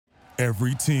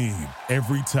Every team,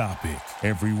 every topic,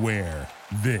 everywhere.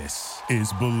 This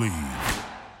is Believe.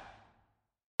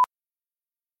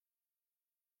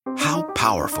 How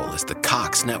powerful is the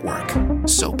Cox network?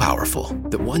 So powerful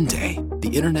that one day the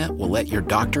internet will let your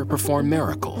doctor perform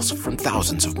miracles from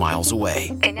thousands of miles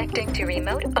away. Connecting to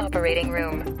remote operating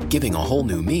room. Giving a whole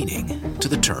new meaning to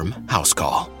the term house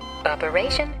call.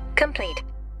 Operation complete.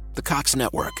 The Cox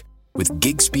network. With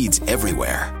gig speeds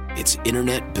everywhere. It's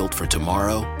internet built for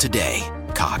tomorrow, today.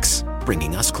 Cox,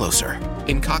 bringing us closer.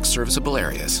 In Cox serviceable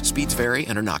areas, speeds vary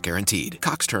and are not guaranteed.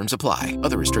 Cox terms apply.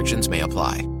 Other restrictions may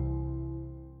apply.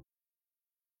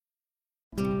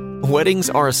 Weddings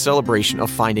are a celebration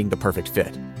of finding the perfect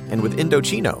fit. And with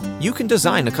Indochino, you can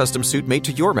design a custom suit made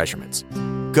to your measurements.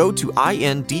 Go to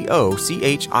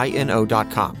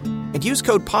INDOCHINO.com and use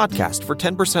code PODCAST for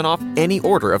 10% off any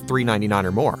order of $3.99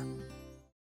 or more.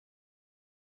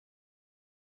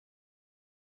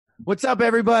 What's up,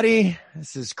 everybody?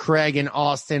 This is Craig and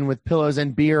Austin with Pillows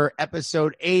and Beer,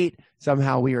 episode 8.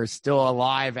 Somehow we are still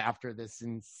alive after this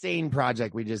insane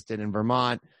project we just did in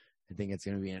Vermont. I think it's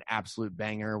going to be an absolute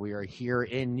banger. We are here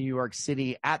in New York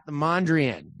City at the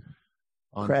Mondrian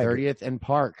on Craig. 30th and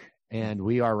Park, and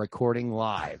we are recording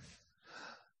live.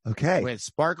 Okay. With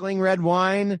sparkling red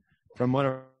wine from one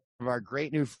of our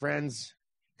great new friends,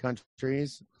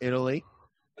 countries, Italy.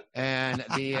 And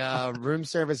the room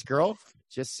service girl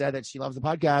just said that she loves the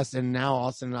podcast, and now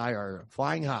Austin and I are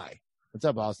flying high. What's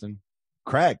up, Austin?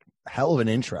 Craig, hell of an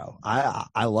intro.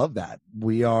 I love that.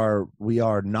 We are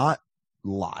not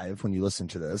live when you listen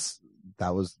to this.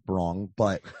 That was wrong,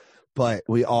 but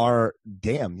we are.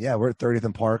 Damn, yeah, we're at 30th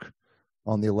and Park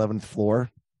on the 11th floor.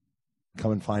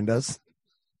 Come and find us.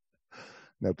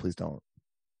 No, please don't.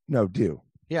 No, do.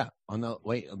 Yeah, on the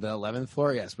 11th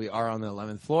floor. Yes, we are on the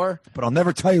 11th floor. But I'll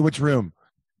never tell you which room.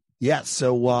 Yeah,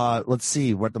 so let's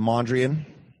see. We're at the Mondrian,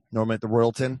 normally at the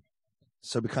Royalton.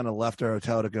 So we kind of left our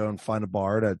hotel to go and find a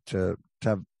bar to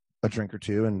have a drink or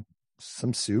two and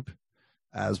some soup,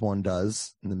 as one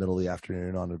does in the middle of the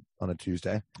afternoon on a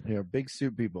Tuesday. You're big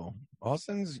soup people.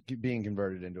 Austin's being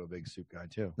converted into a big soup guy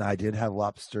too. I did have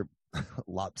lobster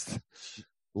bisque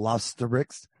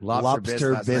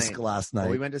last night.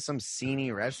 Well, we went to some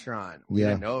Sini restaurant. We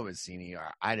didn't know it was Sini,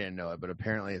 or I didn't know it, but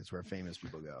apparently it's where famous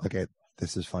people go. Okay,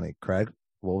 this is funny. Craig,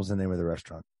 what was the name of the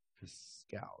restaurant? It was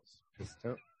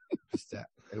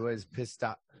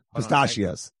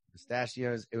Pistachios.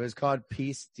 Pistachios. It was called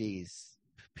Pistis.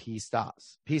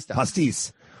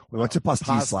 Pastis. We went to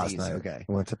Pastis last night. Okay.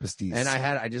 We went to Pastis. And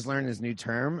I just learned this new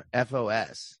term,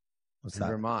 FOS. What's in that?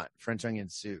 Vermont, French onion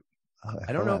soup. FOS.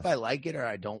 I don't know if I like it or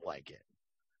I don't like it,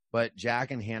 but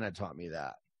Jack and Hannah taught me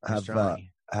that. Have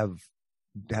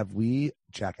we?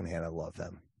 Jack and Hannah love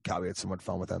them. God, we had so much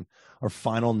fun with them. Our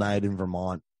final night in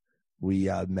Vermont, we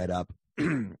met up.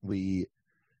 Okay.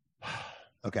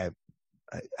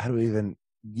 How do we even?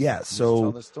 Yeah. So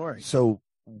tell the story. So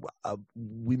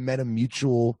we met a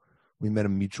mutual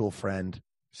friend.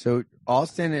 So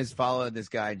Austin has followed this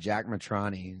guy, Jack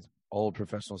Matrani, old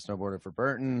professional snowboarder for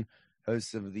Burton,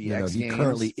 host of the X Games. He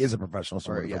currently is a professional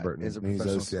snowboarder for Burton. Is a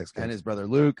professional, and his brother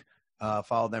Luke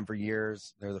followed them for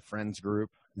years. They're the Friends group,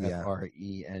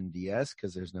 FRENDS,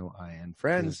 because there's no I in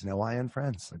Friends. There's no I in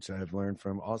Friends, which I've learned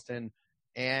from Austin.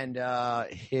 And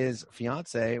his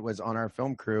fiance was on our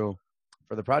film crew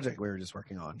for the project we were just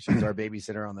working on. She was our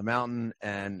babysitter on the mountain,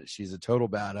 and she's a total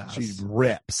badass. She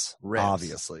rips,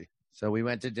 obviously. So we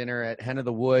went to dinner at Hen of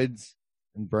the Woods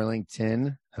in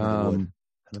Burlington. Hen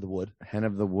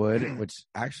of the Wood, which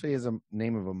actually is a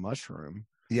name of a mushroom.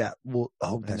 Yeah, well,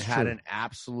 that's had true. an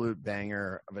absolute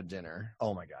banger of a dinner.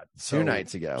 Oh my God, 2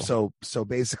 nights ago. So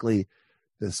basically,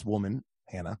 this woman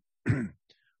Hannah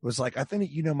was like, "I think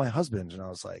you know my husband," and I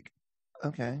was like,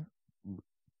 "Okay,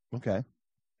 what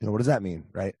does that mean,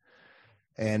 right?"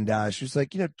 And she was like,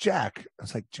 Jack. I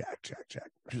was like, Jack.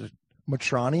 She's like,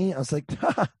 Matrani. I was like,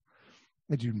 I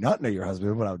do not know your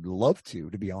husband, but I would love to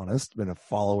be honest. Been a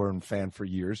follower and fan for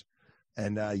years.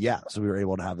 And so we were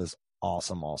able to have this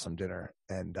awesome dinner.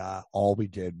 And all we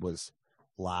did was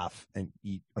laugh and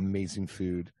eat amazing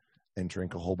food and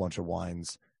drink a whole bunch of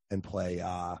wines and play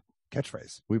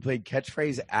catchphrase. We played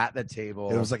catchphrase at the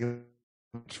table. It was like a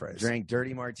catchphrase. Drank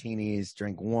dirty martinis,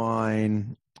 drank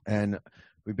wine, and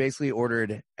we basically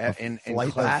ordered in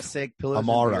classic Pillows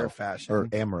and Beer fashion. Or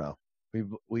Amaro.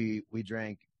 We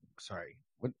drank,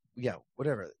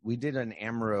 whatever. We did an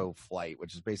Amaro flight,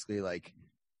 which is basically like,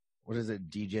 what is it,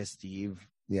 digestive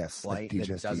flight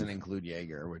that doesn't include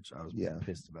Jaeger, which I was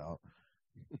pissed about.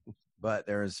 But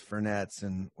there's Fernets,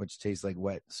 which tastes like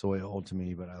wet soil to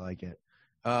me, but I like it.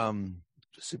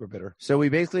 Just super bitter. So we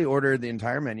basically ordered the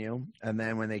entire menu, and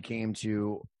then when they came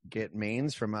to get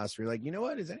mains from us, we were like, you know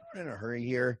what? Is anyone in a hurry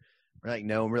here? We're like,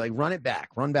 no. We're like,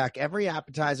 run back every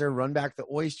appetizer, run back the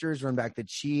oysters, run back the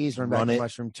cheese, run back the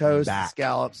mushroom toast, the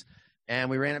scallops, and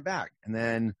we ran it back. And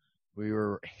then we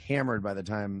were hammered by the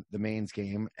time the mains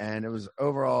came, and it was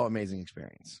overall amazing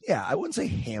experience. Yeah, I wouldn't say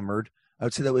hammered. I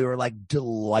would say that we were like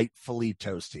delightfully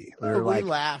toasty. We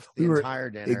laughed the entire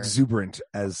dinner. Exuberant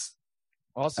as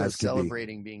also as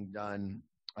celebrating being done.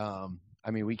 I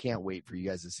mean, we can't wait for you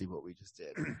guys to see what we just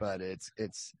did, but it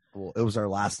was our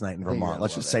last night in Vermont.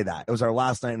 Let's just say that it was our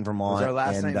last night in Vermont. It was our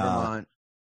last night in Vermont.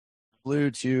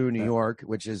 Flew to New York,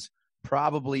 which is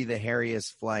probably the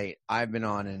hairiest flight I've been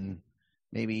on in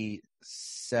maybe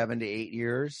 7 to 8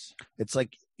 years. It's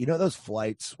like, you know, those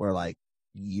flights where like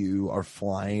you are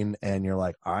flying and you're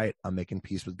like, all right, I'm making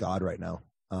peace with God right now.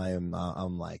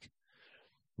 I'm like,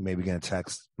 maybe gonna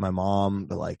text my mom,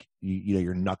 but like you know,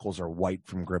 your knuckles are white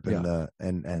from gripping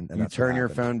and you turn your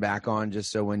phone back on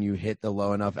just so when you hit the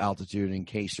low enough altitude, in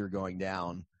case you're going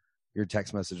down, your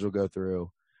text message will go through,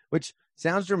 which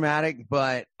sounds dramatic,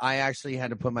 but I actually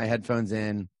had to put my headphones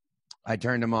in. I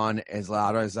turned them on as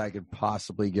loud as I could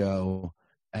possibly go,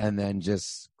 and then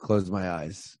just closed my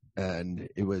eyes. And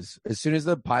it was, as soon as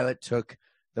the pilot took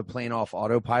the plane off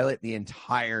autopilot, the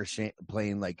entire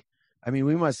plane, like, I mean,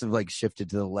 we must have like shifted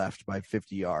to the left by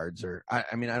 50 yards, or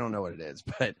I mean, I don't know what it is,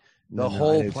 but the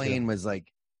whole plane was like,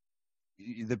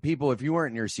 the people, if you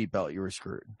weren't in your seatbelt, you were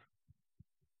screwed.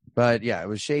 But yeah, it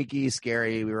was shaky,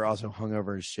 scary. We were also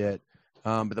hungover as shit.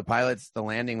 But the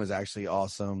landing was actually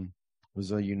awesome. It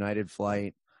was a United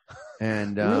flight.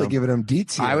 And really giving them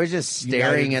detail. I was just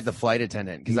staring at the flight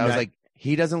attendant because I was like,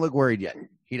 he doesn't look worried yet.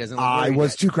 He doesn't look worried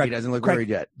yet. He doesn't look worried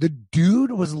yet. The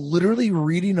dude was literally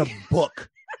reading a book.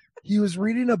 He was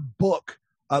reading a book,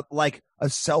 like a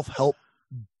self-help.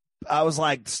 I was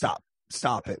like, stop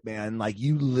it, man. Like,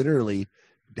 you literally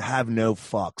have no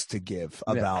fucks to give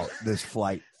about this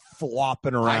flight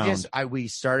flopping around. We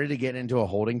started to get into a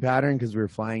holding pattern because we were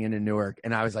flying into Newark,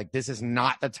 and I was like, this is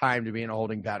not the time to be in a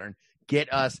holding pattern.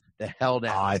 Get us the hell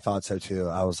down. I thought so too.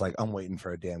 I was like, I'm waiting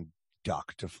for a damn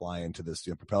duck to fly into this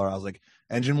propeller. I was like,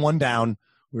 engine one down.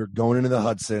 We were going into the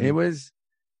Hudson. It was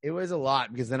a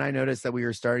lot, because then I noticed that we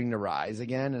were starting to rise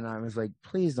again, and I was like,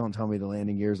 please don't tell me the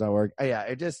landing gears don't work. Yeah,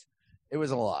 it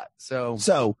was a lot.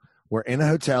 So we're in a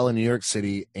hotel in New York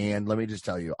City, and let me just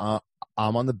tell you, I'm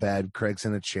on the bed. Craig's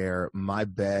in a chair. My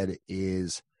bed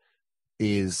is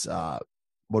what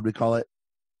do we call it?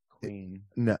 Queen.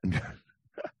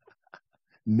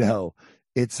 No,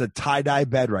 it's a tie-dye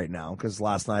bed right now, because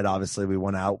last night, obviously, we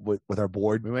went out with our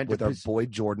board. We went with our boy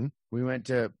Jordan. We went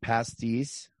to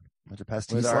Pastis.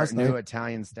 With our new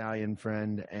Italian stallion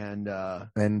friend and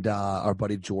our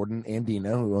buddy Jordan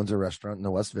Andino, who owns a restaurant in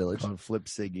the West Village called Flip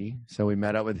Siggy. So we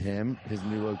met up with him, his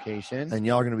new location. And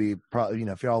y'all are going to be probably, you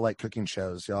know, if y'all like cooking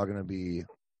shows,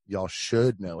 y'all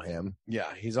should know him.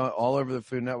 Yeah, he's all over the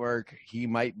Food Network. He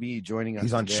might be joining us.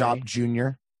 He's on today. Shop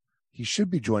Junior. He should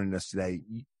be joining us today.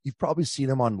 You've probably seen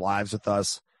him on lives with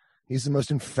us. He's the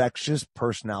most infectious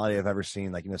personality I've ever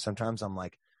seen. Like, you know, sometimes I'm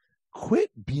like,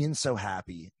 quit being so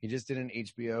happy. He just did an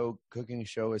HBO cooking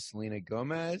show with Selena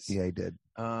Gomez. Yeah, he did.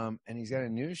 And he's got a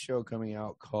new show coming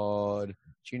out called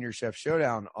Junior Chef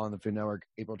Showdown on the Food Network,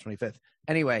 April 25th.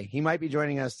 Anyway, he might be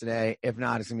joining us today. If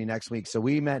not, it's going to be next week. So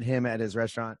we met him at his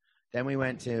restaurant. Then we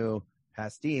went to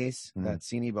Pastis, that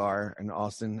Cine bar, and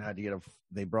Austin had to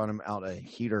they brought him out a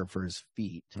heater for his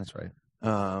feet. That's right.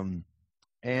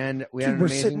 And we're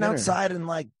sitting outside in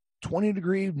like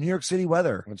 20-degree New York City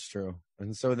weather. That's true.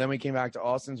 And so then we came back to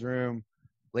Austin's room,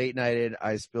 late nighted.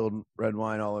 I spilled red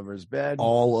wine all over his bed.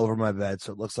 All over my bed,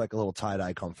 so it looks like a little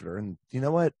tie-dye comforter. And you know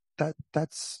what?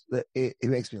 It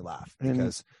makes me laugh,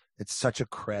 because it's such a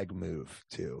Craig move,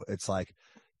 too. It's like,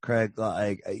 Craig,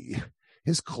 like,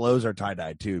 his clothes are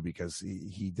tie-dyed, too, because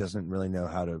he doesn't really know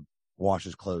how to wash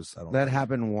his clothes. That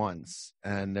happened once,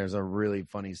 and there's a really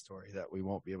funny story that we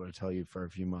won't be able to tell you for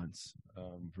a few months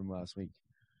from last week.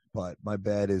 But my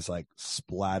bed is like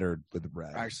splattered with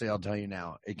red. Actually, I'll tell you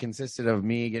now. It consisted of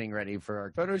me getting ready for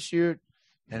our photo shoot,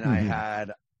 and I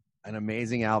had an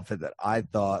amazing outfit that I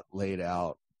thought laid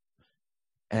out,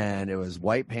 and it was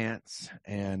white pants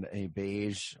and a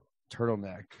beige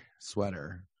turtleneck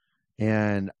sweater.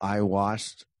 And I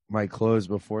washed my clothes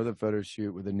before the photo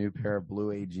shoot with a new pair of blue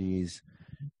AGs.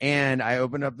 And I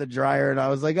opened up the dryer, and I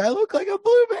was like, I look like a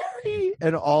blueberry.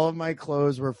 And all of my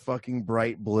clothes were fucking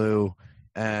bright blue.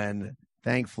 And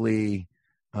thankfully,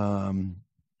 no,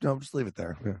 just leave it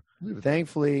there. Yeah, leave it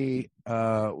thankfully,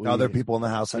 other people in the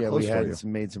house had clothes we for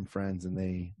you. made some friends, and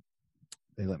they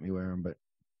let me wear them. But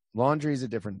laundry is a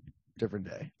different different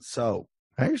day. So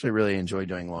I actually really enjoy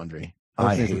doing laundry.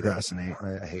 I Makes me hate procrastinate.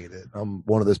 it. I hate it. I'm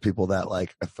one of those people that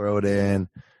like I throw it in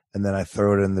and then I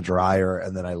throw it in the dryer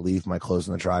and then I leave my clothes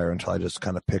in the dryer until I just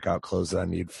kind of pick out clothes that I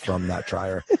need from that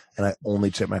dryer. And I only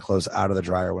take my clothes out of the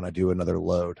dryer when I do another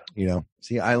load, you know?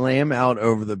 See, I lay them out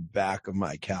over the back of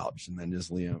my couch and then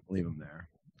just leave them there.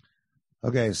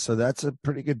 Okay, so that's a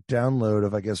pretty good download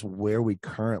of, I guess, where we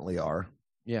currently are.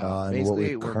 Yeah, and what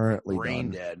basically we've currently we're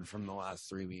brain done. dead from the last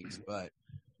 3 weeks, but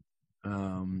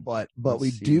But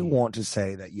we do want to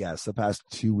say that yes, the past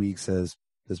 2 weeks has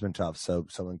been tough. So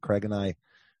when Craig and I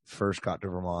first got to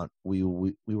Vermont, we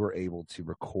were able to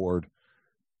record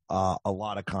a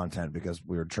lot of content because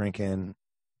we were drinking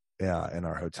in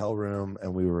our hotel room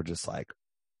and we were just like,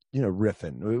 you know,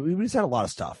 riffing. We just had a lot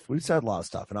of stuff.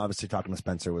 And obviously talking to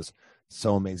Spencer was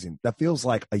so amazing. That feels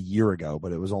like a year ago,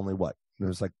 but it was only what? It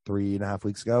was like 3.5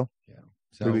 weeks ago. Yeah.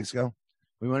 So 3 weeks ago.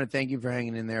 We want to thank you for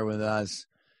hanging in there with us.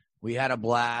 We had a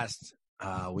blast.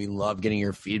 We love getting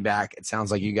your feedback. It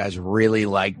sounds like you guys really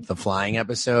liked the flying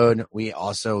episode. We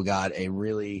also got a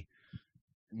really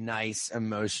nice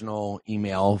emotional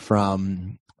email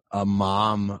from a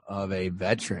mom of a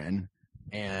veteran.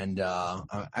 And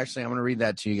actually, I'm going to read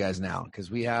that to you guys now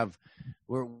because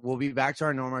we'll be back to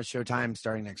our normal show time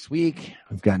starting next week.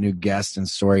 We've got new guests and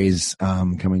stories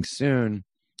coming soon.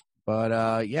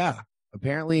 But yeah,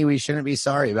 apparently we shouldn't be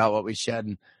sorry about what we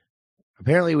said.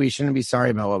 Apparently we shouldn't be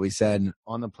sorry about what we said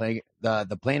on the plane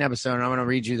episode. And I'm going to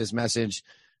read you this message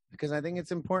because I think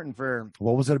it's important for.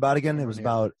 What was it about again? It was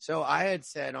about. So I had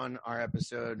said on our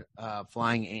episode,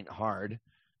 Flying Ain't Hard,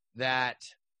 that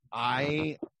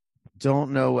I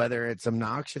don't know whether it's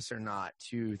obnoxious or not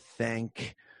to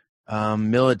thank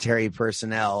military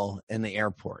personnel in the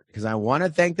airport because I want to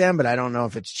thank them, but I don't know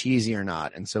if it's cheesy or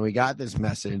not. And so we got this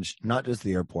message. Not just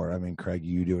the airport. I mean, Craig,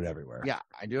 you do it everywhere. Yeah,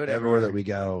 I do it everywhere that we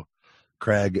go.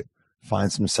 Craig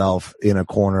finds himself in a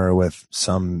corner with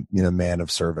some, you know, man of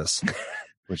service,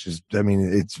 which is, I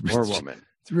mean, it's or woman.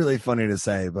 It's really funny to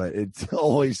say, but it's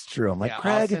always true. I'm like,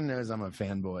 Craig Austin knows I'm a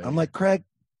fanboy. I'm like, Craig,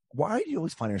 why do you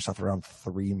always find yourself around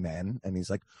 3 men? And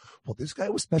he's like, well, this guy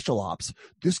was special ops.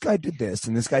 This guy did this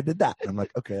and this guy did that. And I'm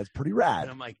like, okay, that's pretty rad. And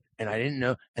I'm like, and I didn't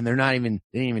know. And they didn't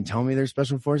even tell me they're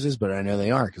special forces, but I know they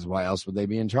are because why else would they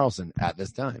be in Charleston at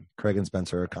this time? Craig and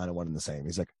Spencer are kind of one and the same.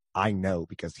 He's like, I know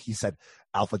because he said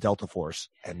Alpha Delta Force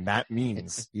and that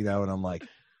means, you know, and I'm like,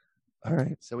 all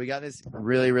right. So we got this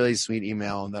really, really sweet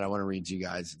email that I want to read to you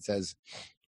guys. It says,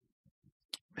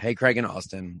 hey, Craig and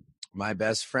Austin, my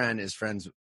best friend is friends.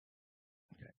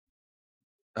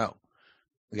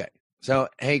 Okay. So,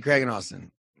 hey, Craig and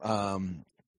Austin.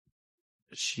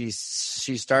 She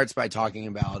starts by talking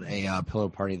about a pillow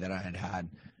party that I had,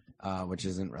 which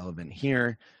isn't relevant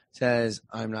here. Says,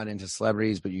 I'm not into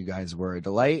celebrities, but you guys were a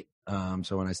delight.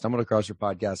 So when I stumbled across your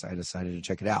podcast, I decided to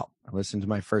check it out. I listened to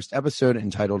my first episode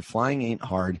entitled Flying Ain't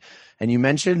Hard, and you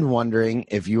mentioned wondering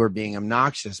if you were being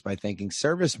obnoxious by thanking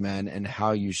servicemen and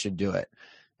how you should do it.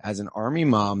 As an Army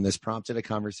mom, this prompted a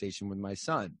conversation with my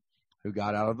son, who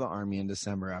got out of the Army in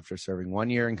December after serving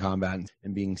 1 year in combat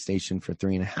and being stationed for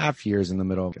 3.5 years in the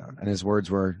middle of. And his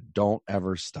words were, don't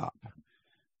ever stop.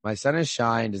 My son is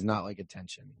shy and does not like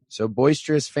attention, so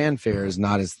boisterous fanfare is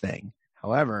not his thing.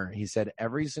 However, he said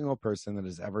every single person that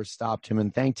has ever stopped him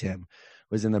and thanked him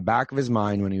was in the back of his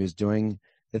mind when he was doing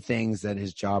the things that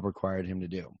his job required him to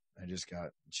do. I just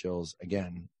got chills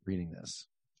again reading this.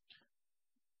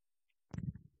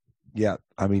 Yeah,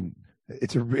 I mean,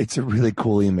 it's a really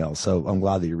cool email, so I'm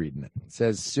glad that you're reading it. It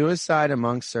says, suicide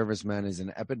amongst servicemen is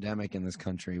an epidemic in this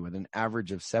country with an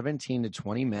average of 17 to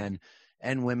 20 men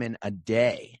and women a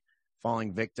day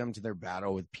falling victim to their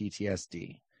battle with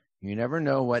PTSD. You never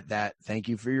know what that thank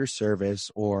you for your service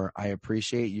or I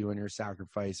appreciate you and your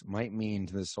sacrifice might mean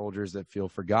to the soldiers that feel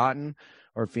forgotten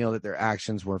or feel that their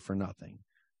actions were for nothing.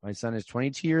 My son is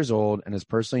 22 years old and has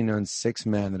personally known 6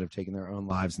 men that have taken their own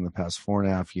lives in the past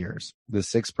 4.5 years. The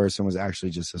 6th person was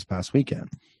actually just this past weekend.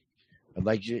 I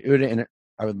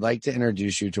would like to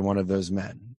introduce you to one of those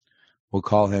men. We'll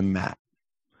call him Matt.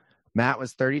 Matt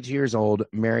was 32 years old,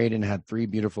 married, and had 3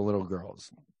 beautiful little girls.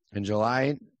 In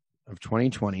July of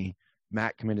 2020,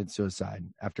 Matt committed suicide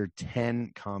after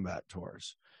 10 combat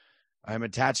tours. I am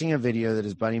attaching a video that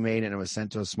his buddy made, and it was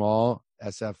sent to a small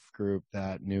SF group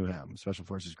that knew him, Special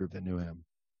Forces group that knew him.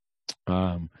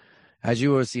 As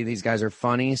you will see, these guys are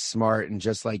funny, smart, and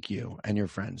just like you and your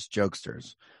friends,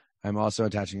 jokesters. I'm also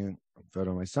attaching a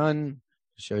photo of my son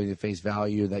to show you the face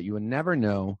value that you would never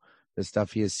know the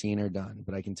stuff he has seen or done.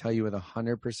 But I can tell you with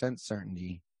 100%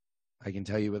 certainty,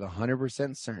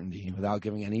 without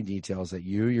giving any details, that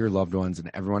you, your loved ones,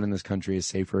 and everyone in this country is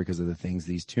safer because of the things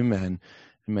these 2 men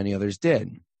and and many others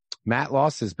did. Matt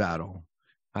lost his battle.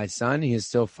 My son, he is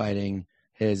still fighting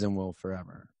his and will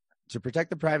forever. To protect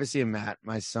the privacy of Matt,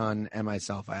 my son, and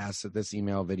myself, I ask that this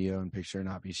email, video, and picture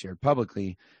not be shared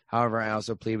publicly. However, I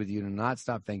also plead with you to not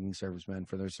stop thanking servicemen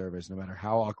for their service, no matter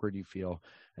how awkward you feel,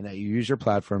 and that you use your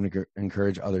platform to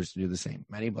encourage others to do the same.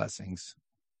 Many blessings.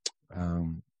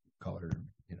 Color,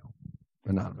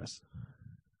 anonymous.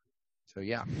 So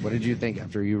yeah, what did you think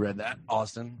after you read that,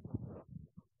 Austin?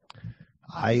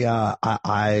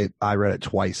 I read it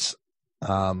twice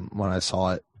when I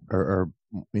saw it, or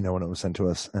when it was sent to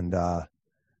us, and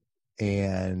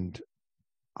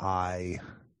I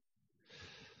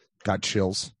got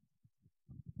chills.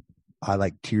 I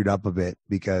teared up a bit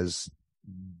because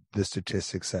the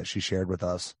statistics that she shared with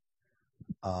us,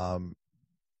 and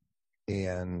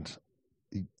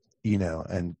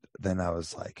then I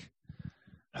was like,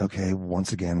 okay,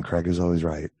 once again, Craig is always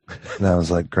right. And I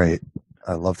was like, great.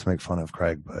 I love to make fun of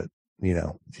Craig, but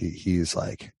he's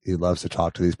he loves to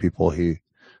talk to these people. He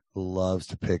loves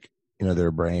to pick,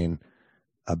 their brain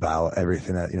about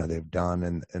everything that, they've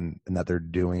done and that they're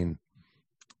doing.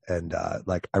 And I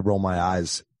roll my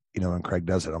eyes, when Craig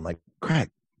does it. I'm like, Craig,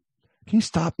 can you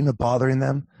stop, bothering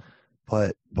them?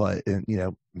 But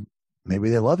maybe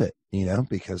they love it,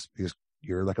 because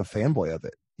you're like a fanboy of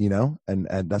it,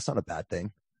 and that's not a bad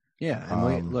thing. Yeah.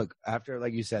 And look, after,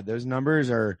 like you said, those numbers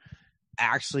are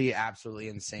actually absolutely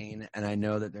insane. And I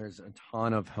know that there's a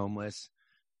ton of homeless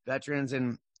veterans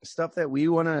and stuff that we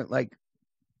want to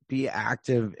be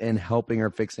active in helping or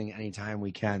fixing anytime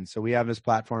we can. So we have this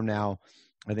platform now.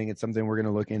 I think it's something we're going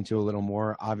to look into a little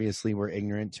more. Obviously, we're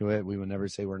ignorant to it. We would never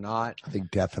say we're not. I think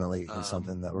definitely is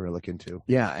something that we're going to look into.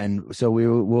 Yeah, and so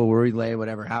we'll relay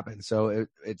whatever happens. So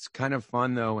it's kind of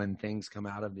fun, though, when things come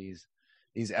out of these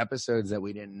episodes that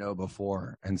we didn't know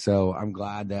before. And so I'm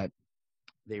glad that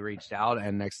they reached out.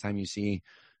 And next time you see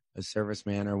a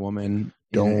serviceman or woman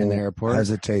in the airport,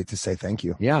 hesitate to say thank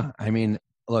you. Yeah, I mean,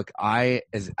 look,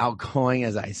 as outgoing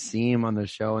as I seem on the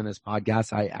show and this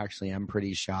podcast, I actually am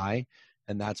pretty shy.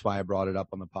 And that's why I brought it up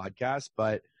on the podcast.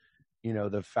 But,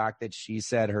 the fact that she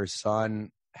said her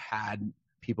son had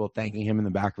people thanking him in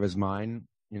the back of his mind,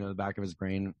 the back of his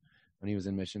brain when he was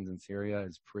in missions in Syria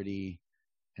is pretty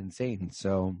insane.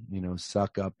 So,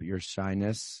 suck up your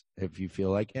shyness if you feel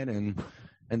like it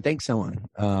and thank someone.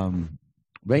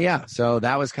 But yeah, so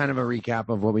that was kind of a recap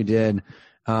of what we did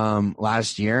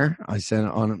last year. I said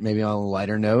on a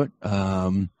lighter note,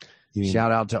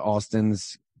 shout out to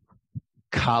Austin's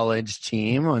college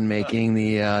team on making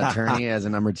the tourney as a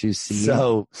number 2 seed.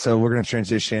 So we're going to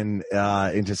transition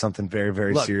into something very,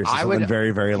 very serious. Something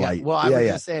very, very light. Well, I would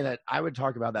just say that I would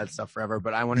talk about that stuff forever,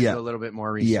 but I want to do a little bit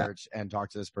more research and talk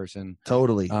to this person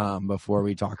totally before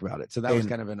we talk about it. So that was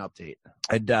kind of an update.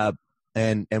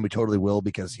 And we totally will,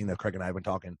 because Craig and I have been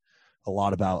talking a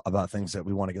lot about things that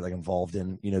we want to get involved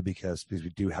in, because we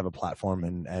do have a platform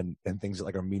and things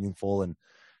that are meaningful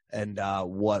and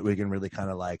what we can really kind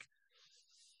of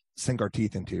sink our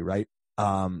teeth into, right?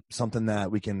 Something that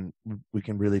we can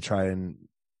really try and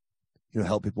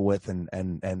help people with,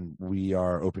 and we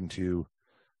are open to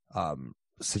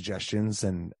suggestions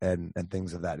and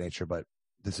things of that nature, but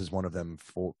this is one of them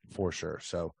for sure.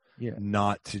 So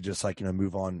not to just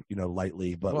move on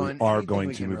lightly, but we are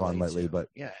going to move on lightly. But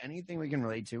anything we can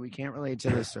relate to. We can't relate to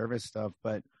the service stuff,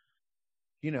 but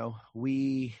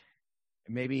we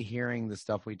maybe hearing the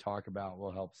stuff we talk about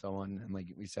will help someone. And like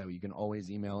we said, you can always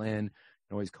email in, you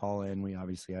can always call in. We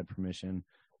obviously had permission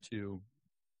to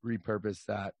repurpose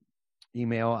that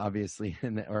email, obviously,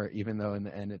 or even though in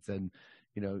the end it said,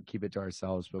 keep it to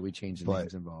ourselves, but we changed the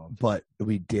names involved. But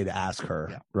we did ask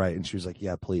her, right? And she was like,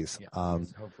 yeah, please. Yeah,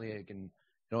 hopefully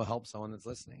it'll help someone that's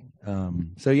listening.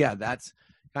 So yeah, that's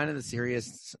kind of the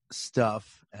serious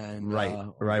stuff. And right.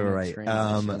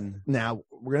 Now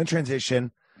we're going to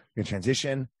transition.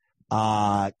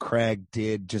 Craig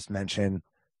did just mention,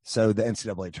 so the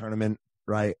NCAA tournament,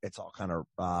 right? It's all kind of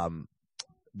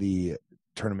the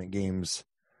tournament games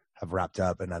have wrapped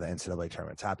up, and now the NCAA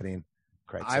tournament's happening.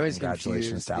 Craig, I was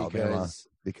congratulations to Alabama,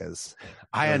 because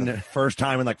I had the first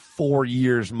time in 4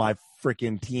 years my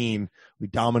freaking team, we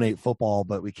dominate football,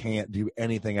 but we can't do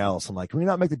anything else. I'm like, can we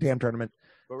not make the damn tournament?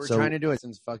 But we're trying to do it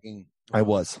since fucking.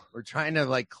 We're trying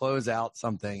to close out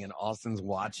something, and Austin's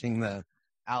watching the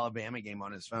Alabama game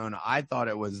on his phone. I thought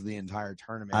it was the entire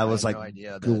tournament. I was no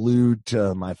idea glued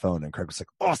to my phone, and Craig was like,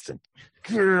 Austin,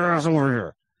 get your ass over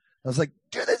here. I was like,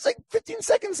 dude, there's 15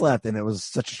 seconds left. And it was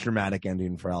such a dramatic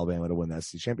ending for Alabama to win the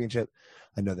SEC championship.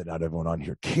 I know that not everyone on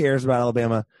here cares about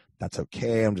Alabama. That's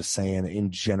okay. I'm just saying,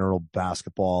 in general,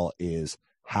 basketball is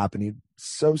happening.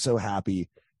 So happy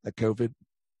that COVID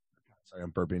Sorry,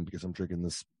 I'm burping because I'm drinking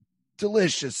this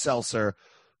delicious seltzer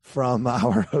from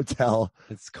our hotel.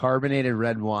 It's carbonated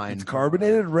red wine. It's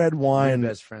carbonated red wine.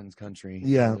 Best friend's country.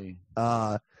 Yeah. Really.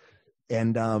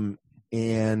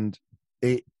 And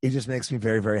it just makes me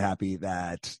very, very happy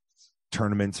that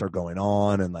tournaments are going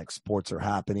on and like sports are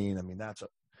happening. I mean,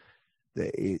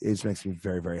 it just makes me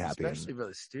very, very happy. Especially for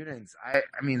the students. I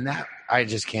mean, that I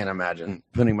just can't imagine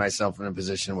putting myself in a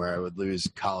position where I would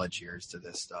lose college years to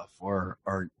this stuff or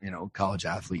college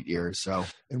athlete years. So,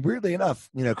 and weirdly enough,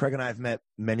 Craig and I have met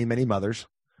many, many mothers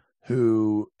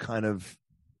who kind of,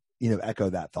 echo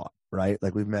that thought, right?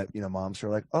 Like we've met, moms who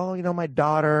are like, oh, my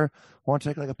daughter, want to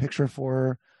take like a picture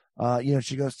for her.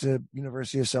 She goes to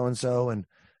University of so-and-so and,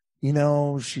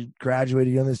 she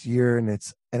graduated young this year and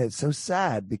it's so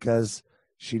sad because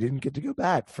she didn't get to go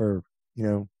back for,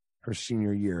 her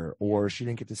senior year, or she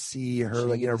didn't get to see her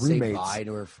roommates. Bye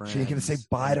to her friends. She didn't get to say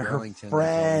bye to her Burlington,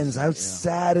 friends. How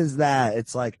sad is that?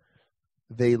 It's like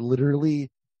they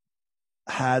literally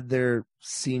had their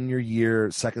senior year,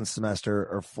 second semester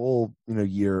or full,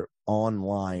 year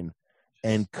online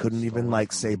and couldn't even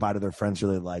like say bye to their friends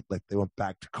really like they went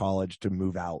back to college to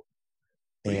move out.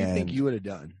 What do you think you would have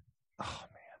done? Oh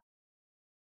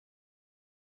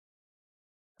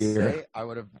man. I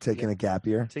would have taken a gap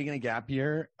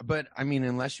year. But I mean,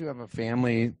 unless you have a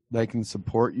family that can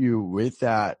support you with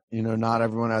that, not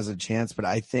everyone has a chance. But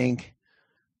I think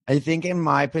in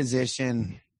my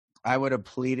position, I would have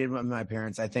pleaded with my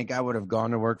parents. I think I would have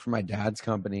gone to work for my dad's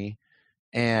company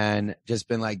and just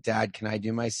been like, Dad, can I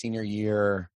do my senior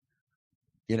year,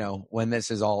 when this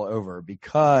is all over?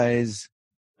 Because,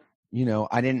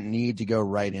 I didn't need to go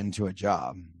right into a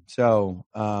job. So,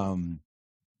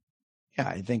 yeah,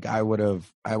 I think I would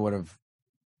have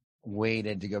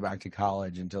waited to go back to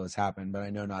college until this happened, but I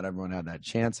know not everyone had that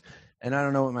chance. And I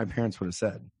don't know what my parents would have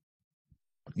said.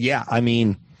 Yeah. I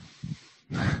mean,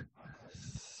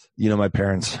 my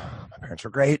parents were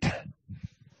great.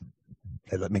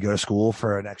 They let me go to school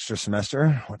for an extra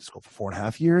semester. Went to school for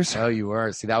 4.5 years. Oh, you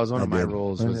were? See, that was one of my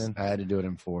rules. I had to do it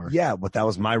in 4. Yeah, but that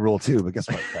was my rule too. But guess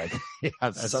what, Craig?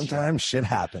 Yeah, sometimes shit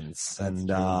happens. And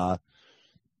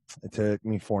it took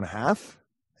me 4.5.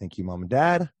 Thank you, Mom and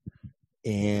Dad.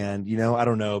 And, I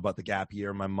don't know about the gap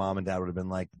year. My mom and dad would have been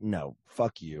like, no,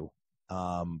 fuck you.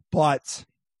 But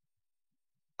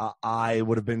I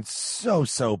would have been so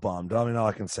bummed. I mean, all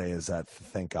I can say is that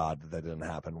thank God that didn't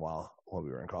happen while we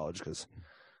were in college, because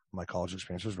my college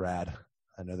experience was rad.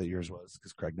 I know that yours was,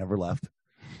 because Craig never left.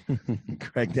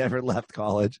 Craig never left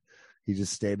college. He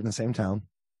just stayed in the same town.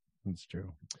 That's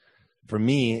true. For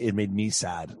me, it made me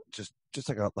sad. Just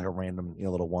like a random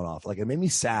little one-off. Like, it made me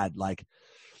sad. Like,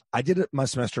 I did my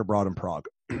semester abroad in Prague,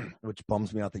 which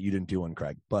bums me out that you didn't do one,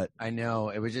 Craig. But I know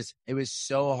it was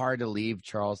so hard to leave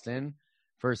Charleston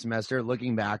for a semester.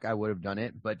 Looking back, I would have done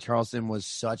it, but Charleston was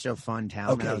such a fun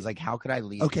town. Okay. And I was like, how could I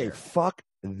leave? Okay, here? Fuck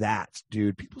that,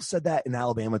 dude. People said that in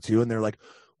Alabama too, and they're like,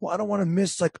 well, I don't want to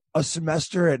miss like a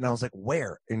semester. And I was like,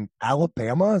 where? In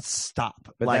Alabama?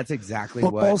 Stop. But like, that's exactly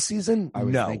football what season? I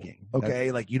was thinking.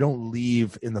 Okay, like you don't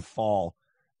leave in the fall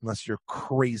unless you're a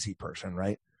crazy person,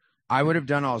 right? I would have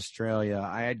done Australia.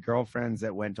 I had girlfriends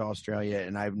that went to Australia,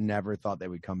 and I've never thought they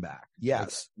would come back.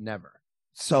 Yes. Like, never.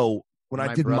 So when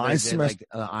I did my semester,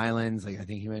 like, islands, like I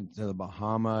think he went to the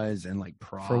Bahamas and like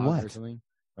Prague for what? Or something.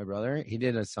 My brother, he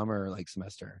did a summer like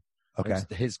semester. Okay.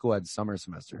 His school had summer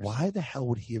semesters. Why the hell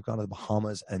would he have gone to the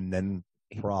Bahamas and then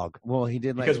Prague? Well, he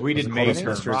did like because we did May term.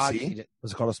 Was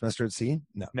it called a semester at sea?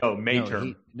 No, May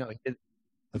term. He did.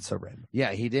 That's so random.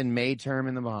 Yeah, he did May term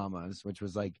in the Bahamas, which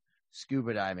was like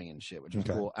scuba diving and shit, which was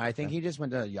cool. I think he just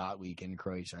went to Yacht Week in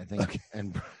Croatia. I think,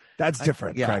 and that's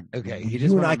different. Yeah, Craig. okay.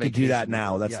 You and I could do that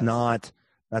now. That's not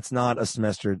a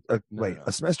semester. Wait,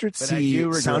 a semester at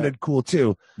sea sounded cool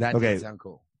too. That did sound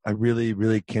cool. I really,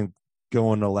 really can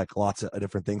go into like lots of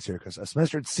different things here, because a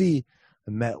semester at sea,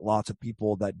 I met lots of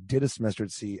people that did a semester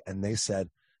at sea, and they said,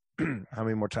 how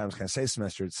many more times can I say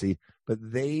semester at sea? But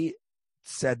they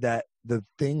said that the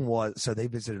thing was, so they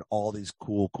visited all these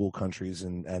cool countries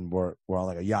and were on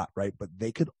like a yacht, right? But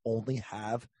they could only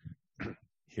have,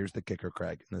 here's the kicker,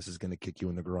 Craig, and this is going to kick you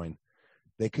in the groin.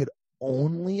 They could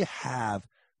only have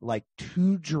like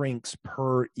 2 drinks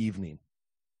per evening.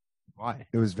 Why?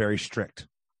 It was very strict.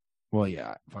 Well,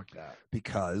 yeah, fuck that.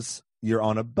 Because you're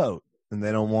on a boat and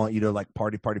they don't want you to like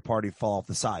party, fall off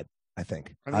the side, I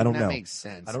think. I don't know. That makes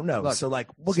sense. I don't know. Look, so like,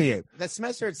 look at you. The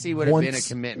semester at sea would have been a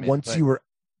commitment. Once you were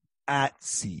at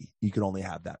sea, you could only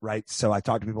have that, right? So I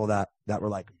talked to people that were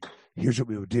like, here's what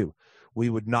we would do. we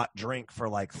would not drink for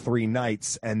like 3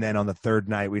 nights, and then on the 3rd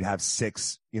night we'd have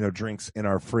 6, drinks in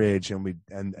our fridge, and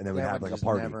then we'd have like a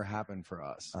party. Never happened for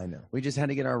us. I know. We just had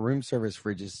to get our room service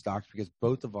fridges stocked because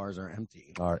both of ours are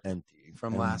empty.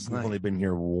 From last night. We've only been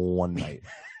here 1 night.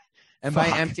 And by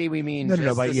empty, we mean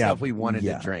stuff we wanted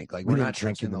to drink. Like we're not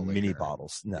drinking the liquor. mini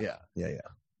bottles. No. Yeah.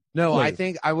 No, Wait. I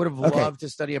think I would have loved to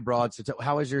study abroad. So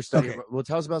how was your study? Okay. Well,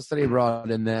 tell us about study abroad,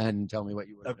 and then tell me what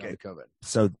you would have done with COVID.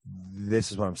 So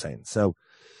this is what I'm saying. So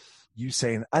you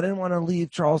saying, I didn't want to leave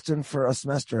Charleston for a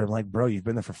semester. I'm like, bro, you've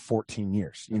been there for 14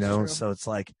 years, True. So it's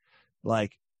like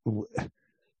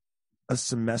a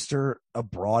semester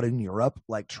abroad in Europe,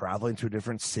 like traveling to a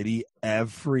different city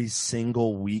every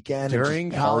single weekend During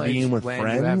and just college, partying with when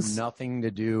friends. you have nothing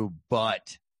to do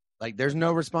but like there's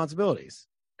no responsibilities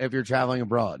if you're traveling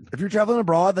abroad. If you're traveling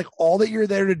abroad, like all that you're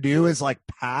there to do is like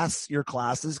pass your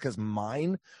classes, because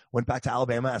mine went back to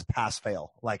Alabama as pass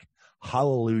fail. Like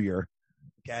hallelujah.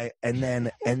 Okay. And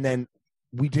then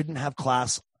we didn't have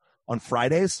class on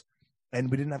Fridays, and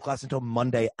we didn't have class until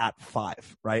Monday at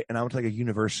 5, right? And I went to like a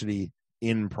university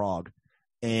in Prague,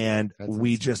 and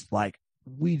we'd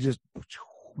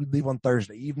leave on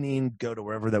Thursday evening, go to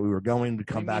wherever that we were going. We'd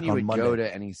come back on Monday. Go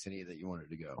to any city that you wanted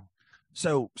to go.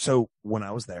 So when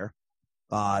I was there,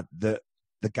 the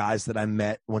guys that I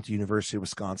met went to University of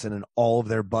Wisconsin, and all of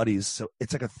their buddies. So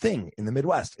it's like a thing in the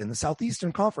Midwest. In the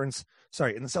Southeastern Conference,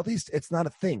 in the Southeast, it's not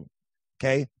a thing.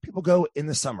 Okay. People go in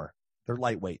the summer. They're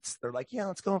lightweights. They're like, yeah,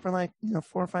 let's go for like,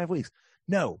 4 or 5 weeks.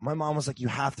 No, my mom was like, you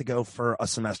have to go for a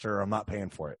semester, or I'm not paying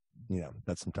for it.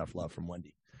 That's some tough love from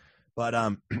Wendy.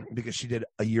 But because she did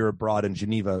a year abroad in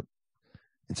Geneva.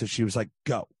 And so she was like,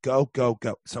 go.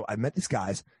 So I met these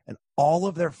guys, and all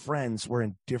of their friends were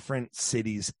in different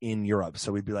cities in Europe.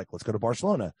 So we'd be like, let's go to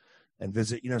Barcelona and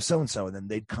visit, so-and-so. And then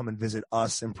they'd come and visit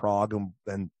us in Prague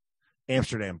and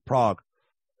Amsterdam, Prague,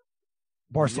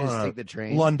 Barcelona, just take the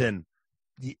train. London.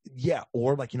 Yeah.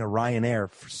 Or like,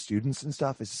 Ryanair for students and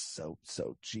stuff is so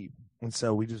cheap. And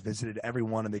so we just visited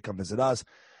everyone, and they come visit us.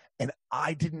 And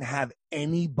I didn't have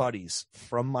any buddies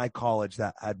from my college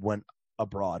that had went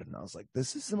abroad. And I was like,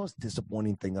 this is the most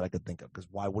disappointing thing that I could think of, because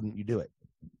why wouldn't you do it?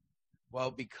 Well,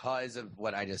 because of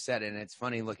what I just said, and it's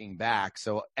funny looking back.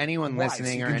 So anyone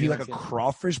listening, so or do like a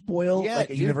crawfish boil,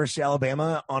 like at University of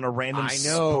Alabama on a random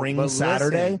spring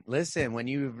Saturday. Listen, when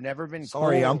you've never been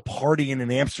sorry, cool, I'm partying in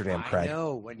Amsterdam, Craig. I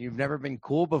know, when you've never been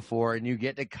cool before, and you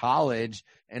get to college,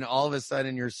 and all of a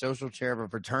sudden you're social chair of a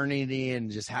fraternity,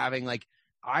 and just having like,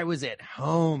 I was at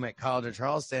home at College of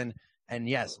Charleston, and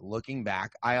yes, looking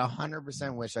back, I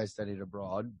 100% wish I studied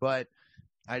abroad, but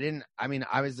I didn't. I mean,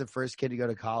 I was the first kid to go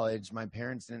to college. My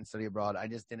parents didn't study abroad. I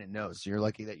just didn't know. So you're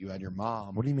lucky that you had your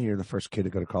mom. What do you mean you're the first kid to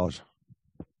go to college?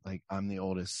 Like, I'm the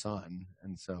oldest son.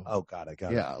 And so. Oh, God, I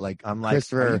got it. Yeah. Like, I'm like,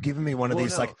 are you giving me one of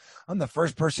these? No. Like, I'm the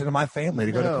first person in my family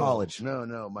to go to college.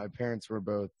 No. My parents were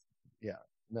both. Yeah.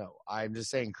 No, I'm just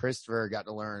saying Christopher got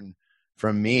to learn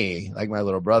from me, like my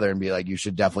little brother, and be like, you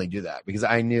should definitely do that, because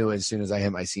I knew as soon as I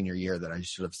hit my senior year that I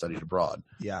should have studied abroad.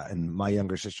 Yeah. And my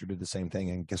younger sister did the same thing.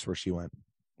 And guess where she went?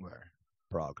 Where?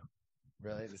 Prague.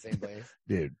 Really? The same place?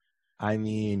 Dude, I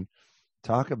mean,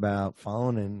 talk about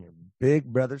following in your big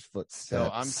brother's footsteps.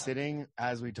 So I'm sitting,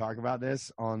 as we talk about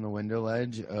this, on the window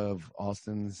ledge of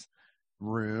Austin's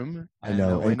room. I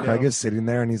know. And Craig is sitting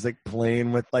there, and he's like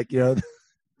playing with like,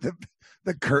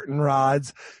 the curtain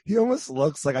rods. He almost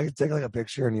looks like I could take like a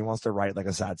picture, and he wants to write like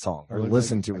a sad song or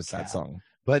listen to a sad song.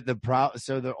 But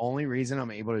so the only reason I'm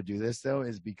able to do this though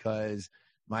is because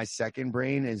my second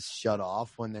brain is shut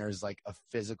off when there's like a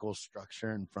physical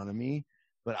structure in front of me.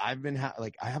 But I've been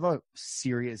I have a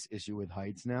serious issue with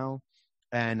heights now,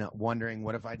 and wondering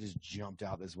what if I just jumped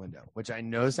out this window, which I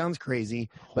know sounds crazy,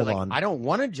 but I don't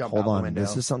want to jump out the window.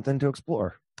 This is something to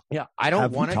explore. Yeah, I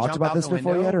don't want to jump out the window. Have we talked about this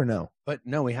before yet, or no? But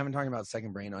no, we haven't talked about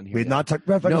second brain on here. We've not talked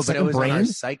about no, second but it was brain? on our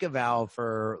psych eval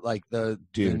for like the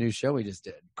new show we just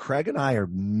did. Craig and I are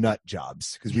nut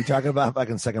jobs because we talk about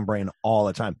fucking second brain all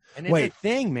the time. And it's a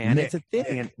thing, man. It's a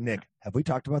thing. Nick, have we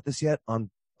talked about this yet on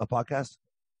a podcast?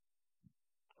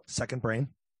 Second brain?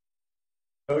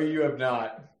 No, you have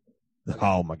not.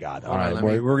 Oh my God! All right,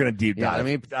 we're gonna deep dive. Let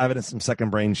me dive into some second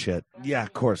brain shit. Yeah,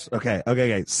 of course.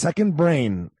 Okay. Second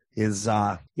brain is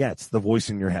it's the voice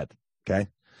in your head. Okay,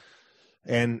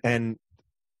 and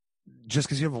just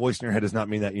because you have a voice in your head does not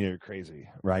mean that you're crazy,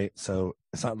 right? So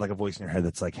it's not like a voice in your head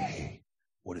that's like, hey,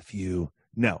 what if you?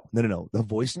 No. The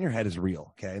voice in your head is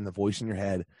real. Okay, and the voice in your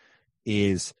head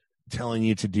is telling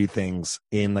you to do things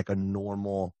in like a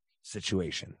normal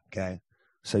situation. Okay,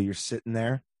 so you're sitting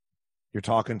there. You're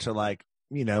talking to like,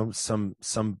 some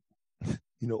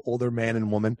older man and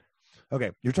woman.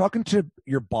 Okay. You're talking to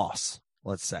your boss,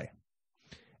 let's say.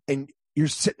 and you're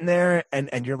sitting there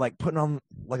and you're like putting on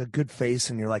like a good face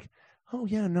and you're like, oh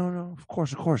yeah, no, of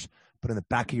course. But in the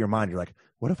back of your mind, you're like,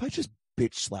 what if I just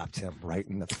bitch slapped him right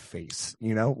in the face?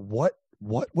 You know, what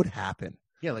would happen?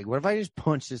 Yeah, like what if I just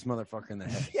punched this motherfucker in the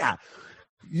head? Yeah.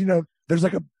 You know, there's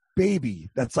like a baby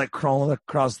that's like crawling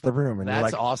across the room. And that's you're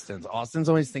like, Austin's. Austin's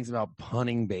always thinks about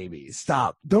punning babies.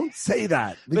 Stop. Don't say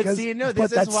that. Because, but see, no, this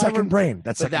is that's why second brain.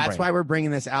 That's why we're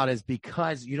bringing this out is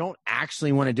because you don't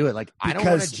actually want to do it. Like, I don't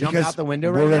want to jump out the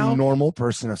window right now. We're a normal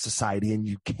person of society and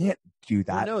you can't do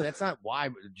that. Well, no, that's not why.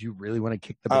 Do you really want to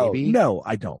kick the baby? Oh, no,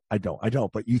 I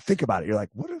don't. But you think about it. You're like,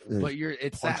 what if? But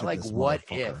it's that like, what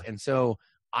if? And so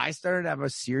I started to have a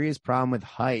serious problem with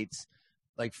heights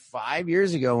like 5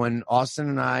 years ago when Austin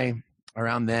and I,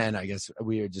 around then, I guess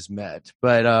we had just met,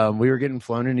 but we were getting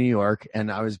flown to New York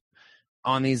and I was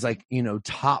on these like,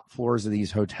 top floors of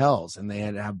these hotels and they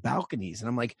had to have balconies. And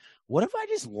I'm like, what if I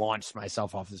just launched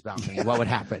myself off this balcony? What would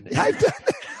happen?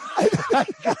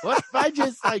 What if I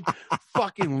just like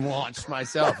fucking launched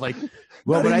myself? Like,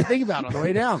 what would I think about on the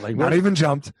way down? Like, not even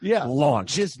jumped. Yeah.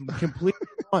 Launched. Just completely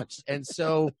launched. And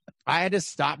so I had to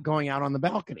stop going out on the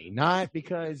balcony, not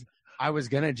because I was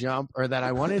going to jump or that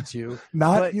I wanted to.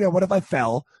 What if I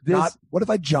fell? What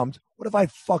if I jumped? What if I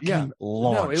fucking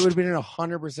launched? No, it would have been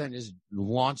 100% just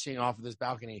launching off of this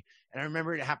balcony. And I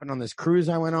remember it happened on this cruise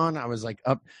I went on. I was like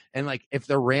up and like, if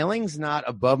the railing's not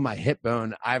above my hip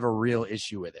bone, I have a real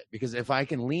issue with it because if I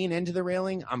can lean into the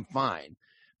railing, I'm fine.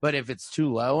 But if it's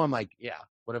too low, I'm like, yeah,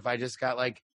 what if I just got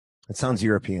like, it sounds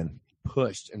European,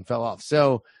 pushed and fell off.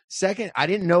 So I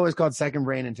didn't know it was called second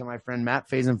brain until my friend Matt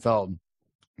Fazenfeld.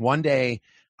 One day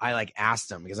I like asked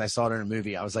him because I saw it in a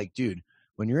movie. I was like, dude,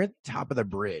 when you're at the top of the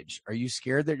bridge, are you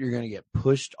scared that you're going to get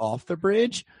pushed off the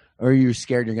bridge or are you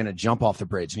scared you're going to jump off the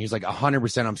bridge? And he's like,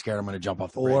 100% I'm scared I'm going to jump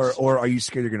off the bridge. Or are you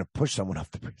scared you're going to push someone off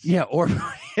the bridge? Yeah. Or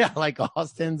like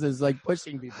Austin's is like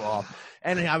pushing people off.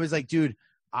 And I was like, dude,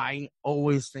 I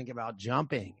always think about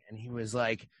jumping. And he was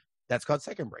like, that's called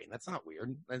second brain. That's not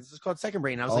weird. It's just called second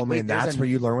brain. And I was like, man, that's where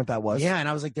you learn what that was? Yeah. And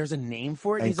I was like, there's a name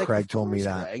for it. And he's Craig like, told me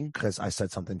that because I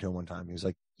said something to him one time. He was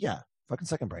like, yeah, fucking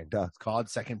second brain. Duh. It's called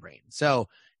second brain. So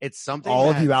it's something all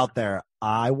of you out there,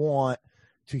 I want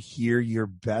to hear your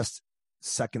best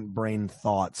second brain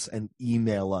thoughts and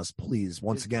email us, please.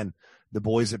 Once again,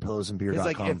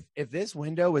 theboys@pillowsandbeer.com. Like if this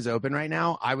window was open right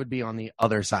now, I would be on the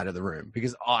other side of the room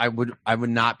because I would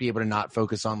not be able to not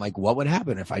focus on like what would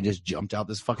happen if I just jumped out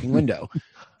this fucking window.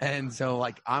 And so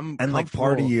like like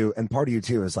part of you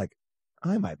too is like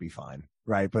I might be fine,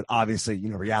 right? But obviously,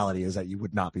 reality is that you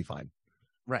would not be fine.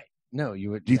 Right. No,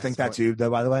 you would. Do you think that too, though,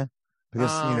 by the way?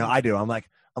 Because I do. I'm like,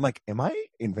 am I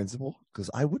invincible? Because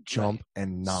I would jump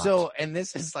and not. So, and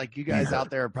this is like, you guys out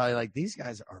there are probably like, these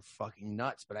guys are fucking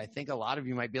nuts. But I think a lot of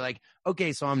you might be like,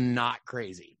 okay, so I'm not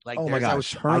crazy. Like, oh my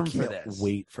gosh, I can't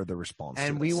wait for the response.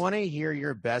 And we want to hear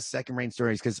your best second brain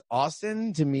stories because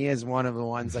Austin, to me, is one of the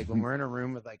ones like when we're in a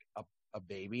room with like a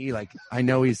baby, like I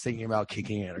know he's thinking about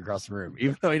kicking it across the room,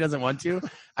 even though he doesn't want to.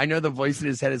 I know the voice in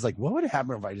his head is like, what would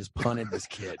happen if I just punted this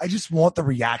kid? I just want the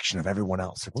reaction of everyone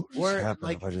else. Like, what would happen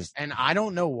like, if I just... And I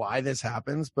don't know why this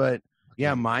happens, but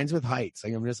yeah, mine's with heights.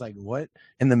 Like I'm just like, what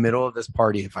in the middle of this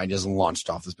party if I just launched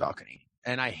off this balcony?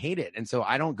 And I hate it. And so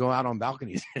I don't go out on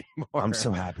balconies anymore. I'm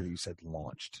so happy that you said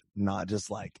launched, not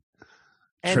just like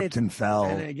tripped and fell.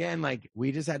 And again, like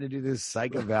we just had to do this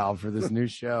psych eval for this new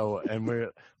show, and we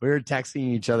were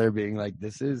texting each other, being like,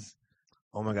 "This is,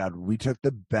 oh my god, we took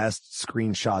the best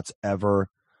screenshots ever."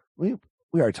 We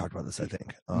already talked about this, I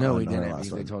think. No, we didn't.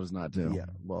 Because they told us not to. Yeah,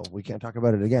 well, we can't talk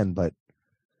about it again, but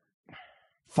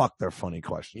fuck, they're funny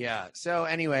questions. Yeah. So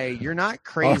anyway, you're not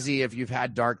crazy if you've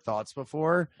had dark thoughts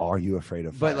before. Are you afraid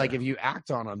of fire? But like if you act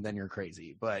on them, then you're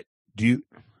crazy. But do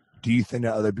you think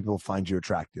that other people find you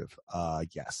attractive?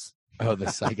 Yes. Oh,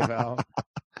 the psych eval.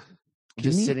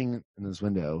 Just sitting in this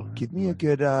window. Give me a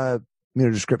good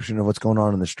description of what's going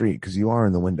on in the street, because you are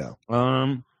in the window.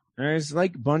 There's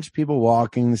like a bunch of people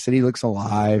walking. The city looks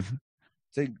alive.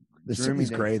 The city's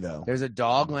gray though. There's a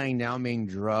dog laying down being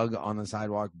drugged on the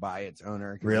sidewalk by its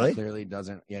owner. Really? He clearly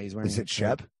doesn't. Yeah, he's wearing. Is it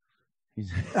Shep?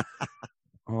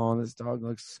 Oh, this dog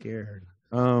looks scared.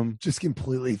 Just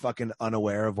completely fucking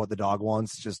unaware of what the dog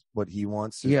wants, just what he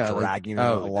wants. Dragging it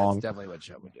along. That's definitely what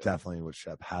Shep would do. Definitely what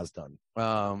Shep has done.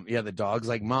 Yeah, the dog's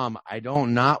like, Mom, I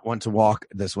don't not want to walk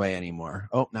this way anymore.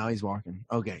 Oh, now he's walking.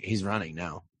 Okay, he's running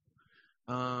now.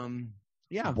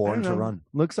 Yeah, born to run.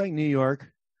 Looks like New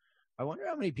York. I wonder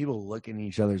how many people look in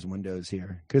each other's windows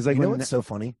here. Because like, you know what's so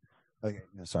funny? Okay,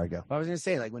 sorry, go. I was gonna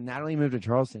say, like, when Natalie moved to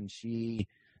Charleston, she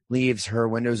leaves her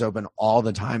windows open all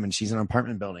the time, and she's in an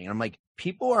apartment building. And I'm like,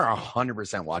 people are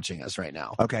 100% watching us right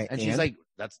now. Okay, and she's like,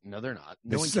 they're not.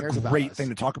 No This one is cares a about great us. thing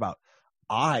to talk about.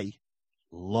 I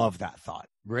love that thought.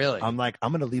 Really? I'm like,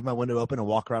 I'm going to leave my window open and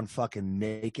walk around fucking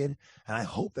naked. And I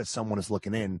hope that someone is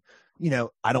looking in.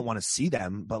 I don't want to see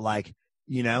them, but like,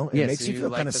 it makes you feel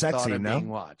like kind of the sexy, thought of being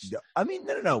watched. I mean,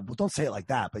 no. Well, don't say it like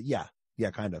that, but yeah,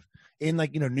 kind of. In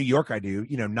like, New York, I do,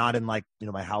 not in like,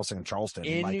 my house in Charleston.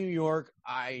 In like, New York,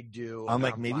 I do. I'm and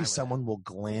like, fine maybe with someone it. will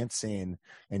glance in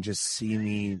and just see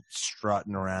me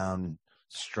strutting around,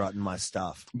 strutting my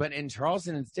stuff. But in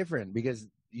Charleston, it's different because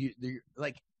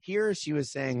like here she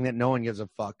was saying that no one gives a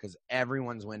fuck because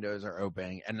everyone's windows are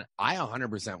open, and I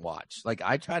 100% watch. Like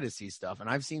I try to see stuff, and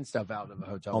I've seen stuff out of the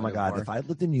hotel. Oh my God. before. If I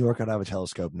lived in New York, I'd have a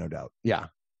telescope, no doubt. Yeah.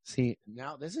 See,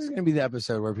 now this is going to be the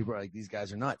episode where people are like, these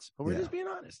guys are nuts, but we're Yeah. just being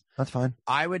honest. That's fine.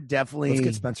 I would definitely. Let's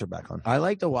get Spencer back on. I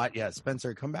like to watch. Yeah,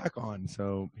 Spencer, come back on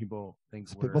so people think.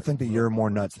 People think that you're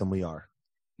more nuts than we are.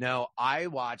 No, I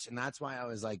watch, and that's why I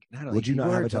was like, Natalie, Would you not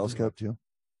people have are a telescope too?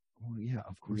 Well, yeah,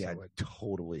 of course I would.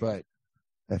 Totally. But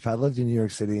if I lived in New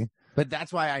York City,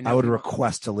 that's why I know I would people-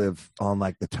 request to live on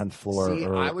like the 10th floor. See,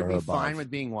 or, I would or be above. fine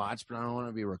with being watched, but I don't want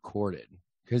to be recorded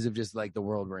because of just like the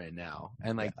world we're in now,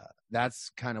 and like that's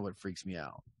kind of what freaks me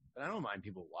out. But I don't mind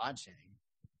people watching,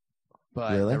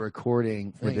 but Really? the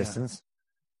recording for yeah. distance.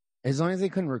 As long as they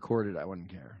couldn't record it, I wouldn't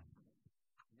care.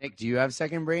 Nick, do you have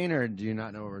second brain, or do you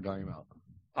not know what we're talking about?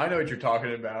 I know what you're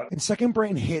talking about. And second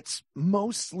brain hits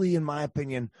mostly, in my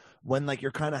opinion, when like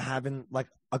you're kind of having like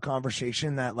a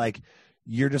conversation that like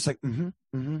you're just like,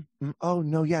 oh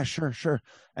no, yeah, sure,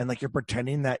 and like you're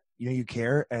pretending that you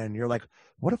care, and you're like,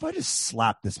 what if I just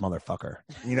slap this motherfucker?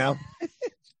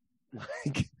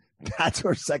 Like that's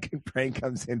where second brain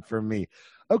comes in for me.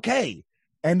 Okay,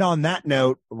 and on that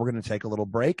note, we're gonna take a little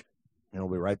break, and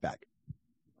we'll be right back.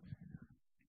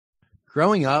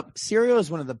 Growing up, cereal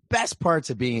is one of the best parts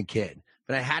of being a kid,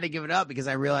 but I had to give it up because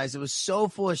I realized it was so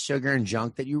full of sugar and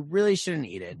junk that you really shouldn't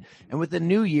eat it. And with the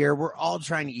new year, we're all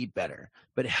trying to eat better,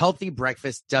 but healthy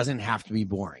breakfast doesn't have to be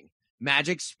boring.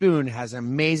 Magic Spoon has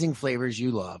amazing flavors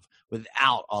you love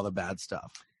without all the bad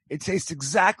stuff. It tastes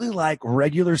exactly like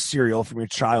regular cereal from your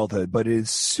childhood, but it is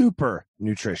super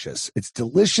nutritious. It's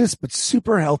delicious, but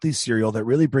super healthy cereal that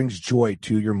really brings joy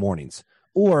to your mornings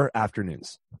or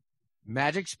afternoons.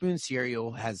 Magic Spoon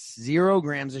cereal has 0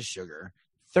 grams of sugar,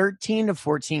 13 to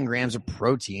 14 grams of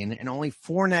protein, and only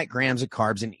 4 net grams of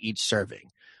carbs in each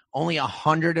serving. Only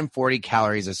 140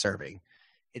 calories a serving.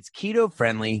 It's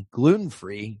keto-friendly,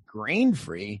 gluten-free,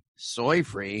 grain-free,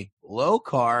 soy-free,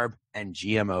 low-carb, and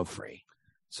GMO-free.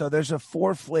 So there's a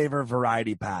 4-flavor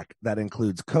variety pack that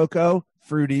includes cocoa,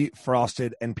 fruity,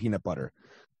 frosted, and peanut butter.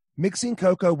 Mixing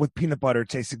cocoa with peanut butter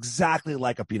tastes exactly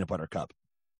like a peanut butter cup.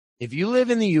 If you live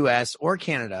in the U.S. or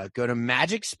Canada, go to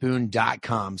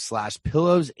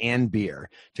magicspoon.com/pillowsandbeer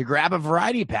to grab a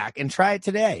variety pack and try it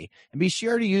today. And be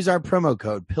sure to use our promo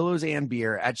code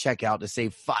pillowsandbeer at checkout to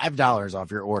save $5 off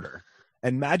your order.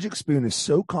 And Magic Spoon is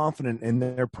so confident in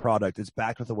their product, it's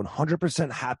backed with a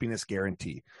 100% happiness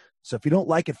guarantee. So if you don't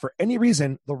like it for any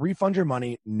reason, they'll refund your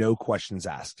money, no questions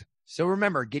asked. So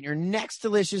remember, get your next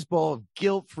delicious bowl of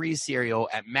guilt-free cereal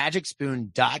at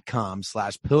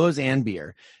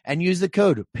magicspoon.com/pillowsandbeer and use the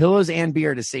code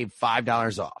pillowsandbeer to save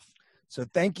 $5 off. So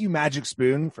thank you, Magic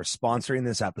Spoon, for sponsoring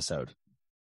this episode.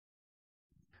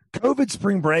 COVID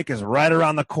spring break is right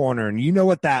around the corner, and you know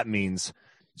what that means.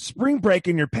 Spring break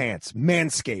in your pants,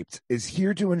 Manscaped, is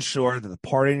here to ensure that the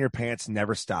party in your pants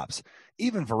never stops.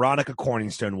 Even Veronica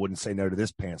Corningstone wouldn't say no to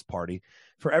this pants party.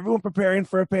 For everyone preparing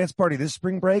for a pants party this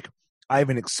spring break, I have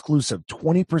an exclusive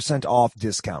 20% off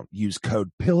discount. Use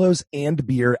code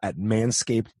pillowsandbeer at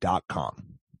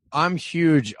manscaped.com. I'm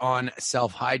huge on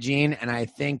self-hygiene, and I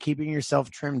think keeping yourself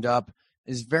trimmed up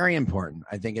is very important.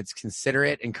 I think it's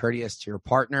considerate and courteous to your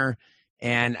partner,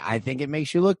 and I think it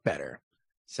makes you look better.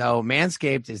 So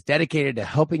Manscaped is dedicated to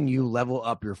helping you level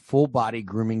up your full body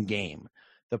grooming game.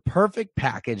 The Perfect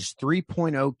Package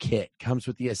 3.0 kit comes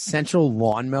with the Essential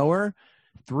Lawnmower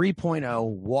 3.0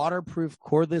 waterproof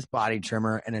cordless body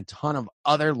trimmer and a ton of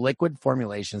other liquid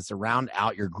formulations to round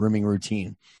out your grooming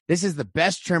routine. This is the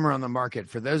best trimmer on the market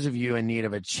for those of you in need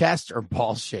of a chest or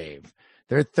ball shave.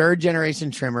 Their 3rd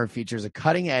generation trimmer features a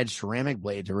cutting-edge ceramic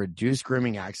blade to reduce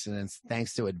grooming accidents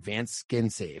thanks to advanced skin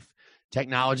safe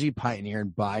technology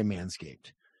pioneered by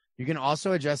Manscaped. You can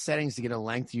also adjust settings to get a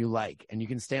length you like, and you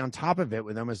can stay on top of it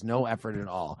with almost no effort at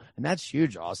all. And that's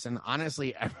huge, Austin.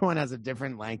 Honestly, everyone has a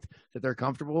different length that they're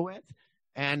comfortable with.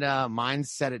 And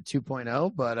mine's set at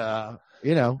 2.0, but,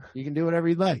 you can do whatever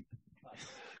you'd like.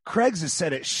 Craig's has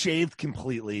said it shaved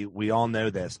completely. We all know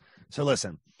this. So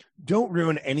listen, don't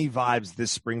ruin any vibes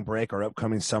this spring break or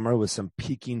upcoming summer with some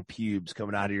peeking pubes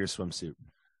coming out of your swimsuit.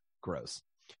 Gross.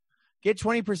 Get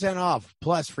 20% off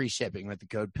plus free shipping with the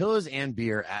code pillows and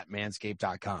beer at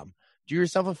manscaped.com. Do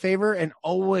yourself a favor and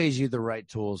always use the right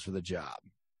tools for the job.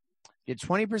 Get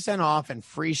 20% off and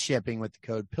free shipping with the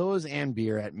code pillows and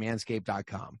beer at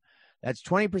manscaped.com. That's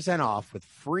 20% off with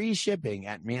free shipping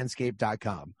at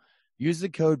manscaped.com. Use the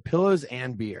code pillows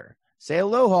and beer. Say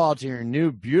aloha to your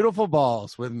new beautiful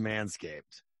balls with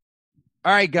Manscaped.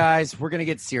 All right, guys, we're going to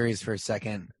get serious for a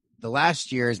second. The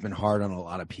last year has been hard on a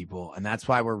lot of people, and that's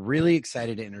why we're really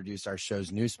excited to introduce our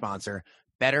show's new sponsor,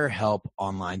 BetterHelp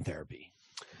Online Therapy.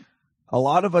 A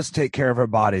lot of us take care of our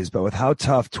bodies, but with how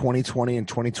tough 2020 and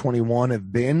 2021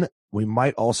 have been, we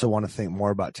might also want to think more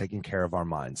about taking care of our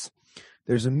minds.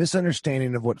 There's a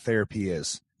misunderstanding of what therapy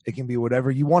is. It can be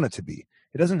whatever you want it to be.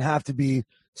 It doesn't have to be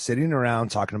sitting around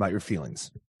talking about your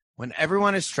feelings. When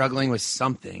everyone is struggling with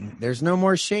something, there's no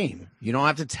more shame. You don't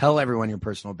have to tell everyone your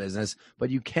personal business, but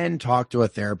you can talk to a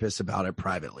therapist about it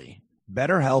privately.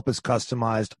 BetterHelp is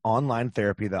customized online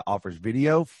therapy that offers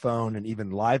video, phone, and even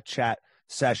live chat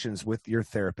sessions with your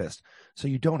therapist, so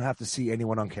you don't have to see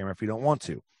anyone on camera if you don't want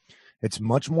to. It's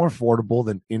much more affordable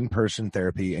than in-person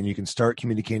therapy, and you can start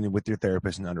communicating with your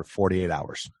therapist in under 48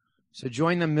 hours. So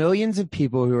join the millions of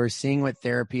people who are seeing what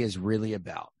therapy is really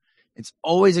about. It's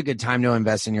always a good time to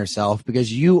invest in yourself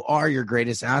because you are your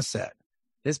greatest asset.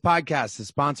 This podcast is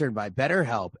sponsored by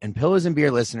BetterHelp, and Pillows and Beer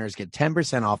listeners get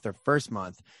 10% off their first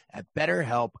month at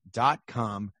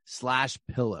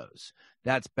betterhelp.com/pillows.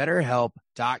 That's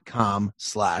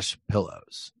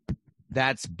betterhelp.com/pillows.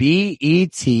 That's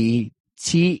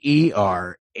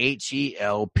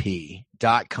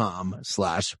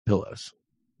BetterHelp.com/pillows.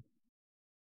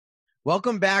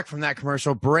 Welcome back from that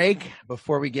commercial break.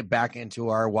 Before we get back into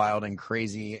our wild and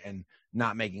crazy and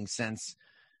not making sense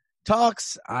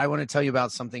talks, I want to tell you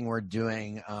about something we're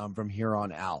doing from here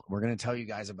on out. We're going to tell you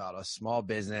guys about a small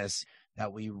business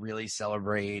that we really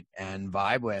celebrate and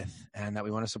vibe with and that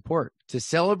we want to support. To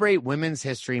celebrate Women's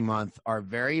History Month, our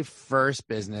very first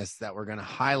business that we're going to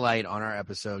highlight on our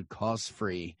episode, Cost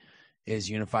Free,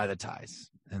 is Unify the Ties.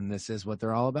 And this is what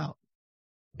they're all about.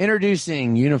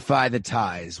 Introducing Unify the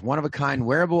Ties, one-of-a-kind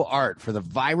wearable art for the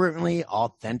vibrantly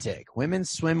authentic.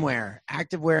 Women's swimwear,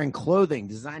 activewear, and clothing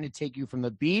designed to take you from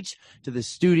the beach to the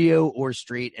studio or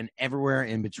street and everywhere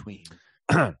in between.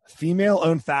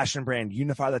 Female-owned fashion brand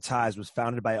Unify the Ties was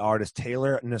founded by artist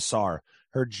Taylor Nassar.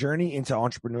 Her journey into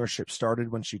entrepreneurship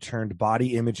started when she turned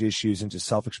body image issues into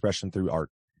self-expression through art.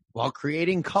 While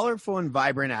creating colorful and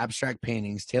vibrant abstract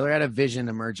paintings, Taylor had a vision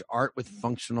to merge art with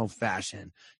functional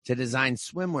fashion, to design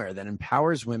swimwear that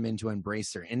empowers women to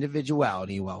embrace their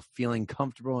individuality while feeling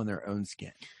comfortable in their own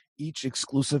skin. Each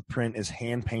exclusive print is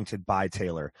hand-painted by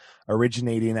Taylor.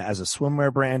 Originating as a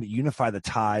swimwear brand, Unify the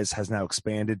Ties has now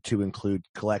expanded to include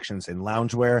collections in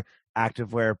loungewear,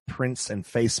 activewear, prints, and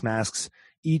face masks,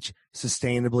 each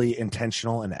sustainably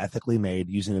intentional and ethically made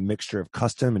using a mixture of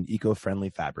custom and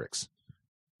eco-friendly fabrics.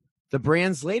 The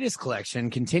brand's latest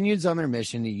collection continues on their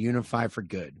mission to unify for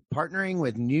good, partnering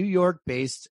with New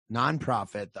York-based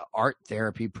nonprofit, the Art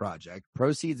Therapy Project.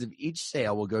 Proceeds of each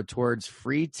sale will go towards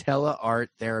free tele-art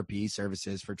therapy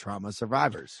services for trauma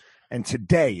survivors. And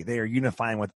today, they are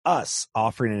unifying with us,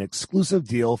 offering an exclusive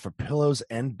deal for Pillows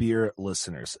and Beer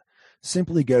listeners.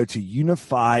 Simply go to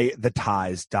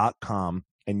unifytheties.com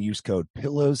and use code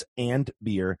Pillows and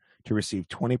Beer to receive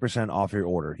 20% off your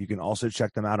order. You can also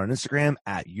check them out on Instagram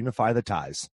at Unify the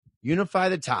Ties. Unify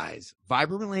the Ties,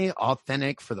 vibrantly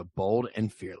authentic for the bold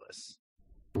and fearless.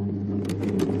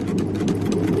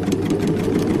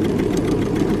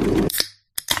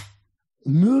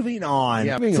 Moving on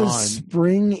to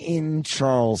spring in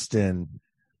Charleston.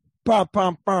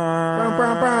 Spring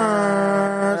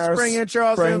in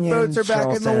Charleston. Boats are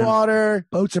back in the water.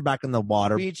 Boats are back in the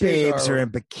water. Babes are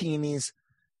in bikinis.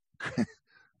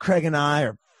 Craig and I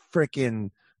are freaking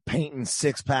painting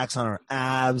six-packs on our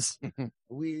abs.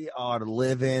 We are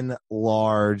living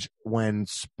large. When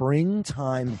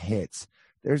springtime hits,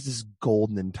 there's this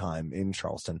golden time in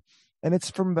Charleston. And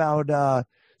it's from about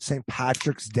St.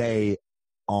 Patrick's Day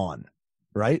on,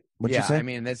 right? What'd you say? I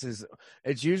mean, it's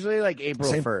usually like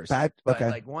April 1st. But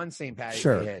like once St.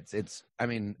 Patrick's Day hits,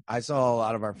 I saw a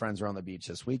lot of our friends were on the beach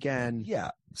this weekend. Yeah.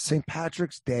 St.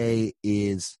 Patrick's Day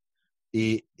is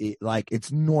like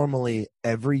it's normally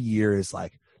every year is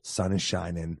like sun is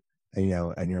shining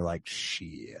and and you're like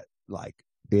shit, like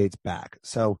it's back.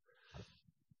 So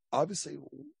obviously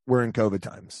we're in COVID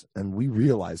times and we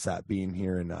realize that being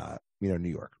here in New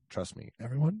York. Trust me,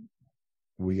 everyone,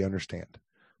 we understand.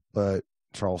 But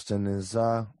Charleston's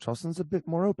a bit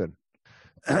more open.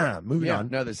 Moving on.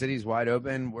 No, the city's wide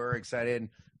open. We're excited.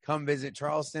 Come visit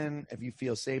Charleston if you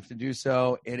feel safe to do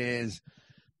so. It's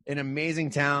an amazing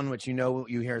town, which you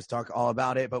hear us talk all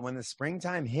about it. But when the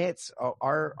springtime hits,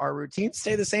 our routines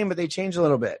stay the same, but they change a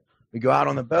little bit. We go out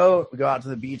on the boat. We go out to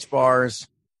the beach bars.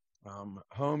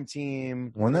 Home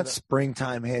team. When that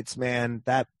springtime hits, man,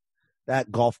 that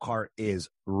golf cart is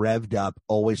revved up,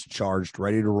 always charged,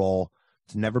 ready to roll.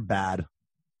 It's never bad.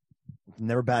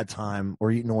 Never bad time.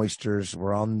 We're eating oysters.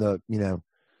 We're on the,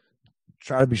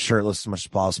 try to be shirtless as much as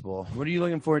possible. What are you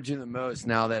looking forward to the most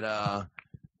now that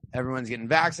everyone's getting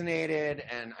vaccinated?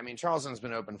 And I mean, Charleston's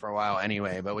been open for a while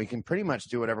anyway, but we can pretty much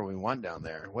do whatever we want down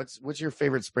there. What's your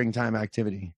favorite springtime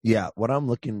activity? Yeah, what I'm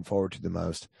looking forward to the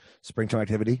most, springtime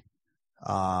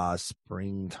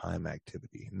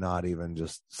activity, not even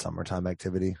just summertime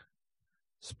activity.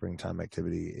 Springtime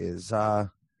activity is,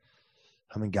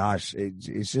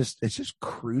 it's just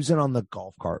cruising on the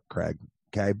golf cart, Craig.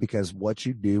 Okay, because what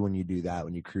you do when you do that,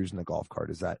 when you cruise in the golf cart,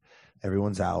 is that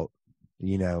everyone's out.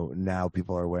 Now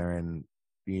people are wearing,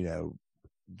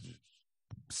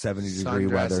 70-degree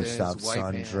weather stuff,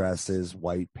 sundresses,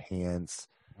 white pants.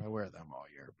 I wear them all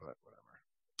year, but whatever.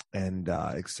 And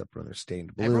except when they're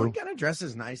stained blue. Everyone kind of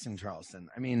dresses nice in Charleston.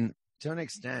 I mean, to an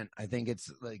extent, I think it's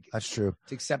like that's true.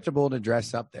 It's acceptable to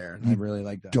dress up there, and I really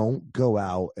like that. Don't go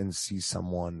out and see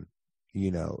someone,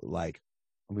 like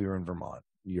we were in Vermont.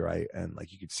 You're right, and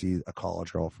like you could see a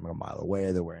college girl from a mile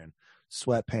away. They're wearing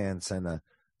sweatpants and that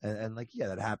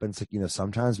happens. Like,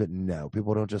 sometimes, but no,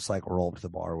 people don't just like roll up to the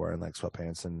bar wearing like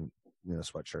sweatpants and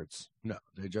sweatshirts. No,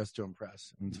 they dress to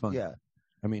impress. And it's fun. Yeah,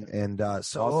 I mean, and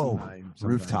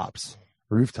rooftops,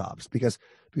 because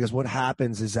what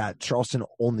happens is that Charleston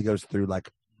only goes through like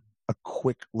a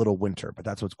quick little winter, but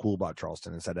that's what's cool about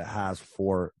Charleston is that it has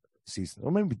 4 seasons,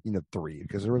 or maybe 3,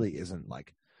 because it really isn't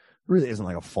like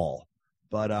a fall.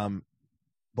 But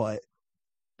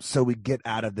so we get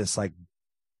out of this like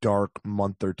dark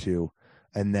month or two,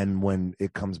 and then when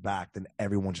it comes back, then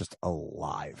everyone's just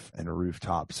alive, and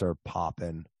rooftops are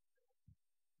popping,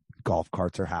 golf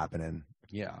carts are happening.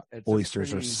 Yeah,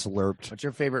 oysters are slurped. What's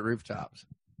your favorite rooftops?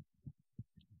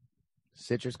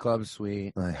 Citrus Club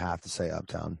Suite. I have to say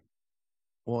Uptown.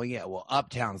 Well, yeah. Well,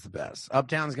 Uptown's the best.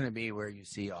 Uptown's going to be where you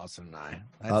see Austin and I.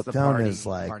 That's Uptown is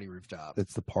like party rooftop.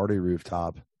 It's the party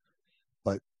rooftop.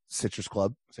 But Citrus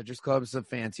Club. Citrus Club's a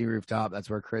fancy rooftop. That's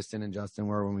where Kristen and Justin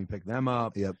were when we picked them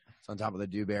up. Yep. It's on top of the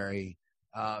Dewberry.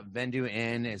 Vendu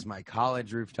Inn is my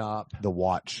college rooftop. The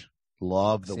Watch.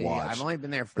 Love the Watch. I've only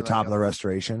been there for the top of the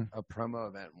restoration. A promo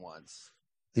event once.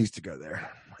 I used to go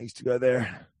there.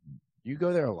 You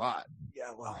go there a lot.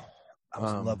 Yeah, well, I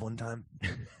was in love one time.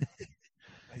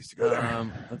 I used to go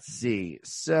there. Let's see.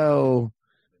 So,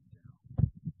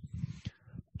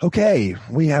 okay,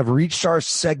 we have reached our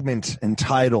segment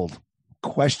entitled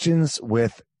Questions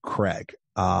with Craig.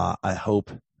 I'm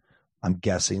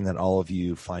guessing that all of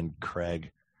you find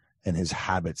Craig and his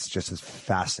habits just as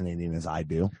fascinating as I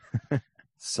do.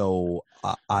 So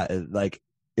I like,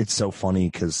 it's so funny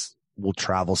because we'll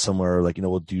travel somewhere, like,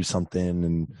 we'll do something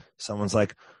and someone's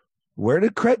like, where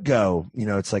did Craig go?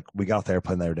 It's like, we got off the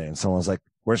airplane the other day and someone's like,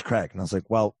 where's Craig? And I was like,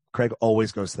 well, Craig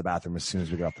always goes to the bathroom as soon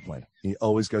as we get off the plane. He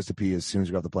always goes to pee as soon as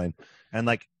we get off the plane. And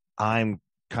like, I'm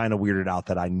kind of weirded out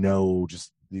that I know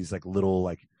just these like little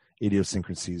like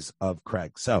idiosyncrasies of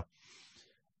Craig. So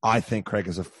I think Craig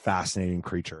is a fascinating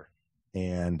creature.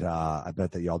 And I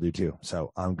bet that y'all do too.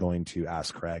 So I'm going to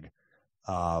ask Craig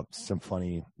some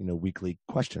funny, weekly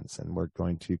questions, and we're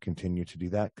going to continue to do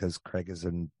that because Craig is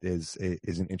an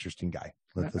interesting guy.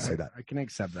 Let's say that. I can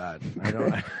accept that. I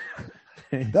don't.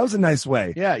 That was a nice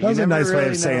way. Yeah, that was a nice way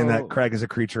of saying that Craig is a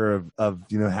creature of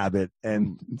habit,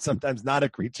 and sometimes not a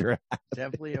creature.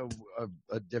 Definitely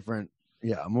a different.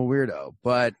 Yeah, I'm a weirdo,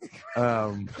 but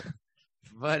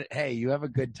hey, you have a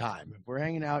good time. If we're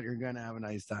hanging out, you're gonna have a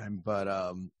nice time. But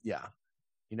yeah,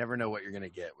 you never know what you're gonna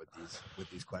get with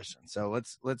these questions. So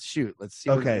let's shoot. Let's see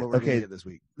what we're gonna get this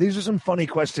week. These are some funny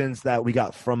questions that we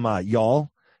got from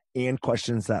y'all, and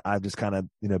questions that I've just kind of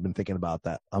been thinking about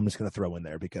that I'm just gonna throw in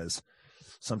there because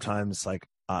sometimes like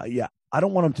I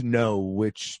don't want them to know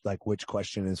which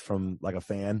question is from like a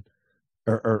fan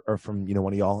or from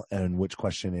one of y'all, and which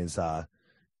question is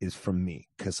from me,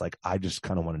 because like I just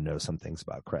kind of want to know some things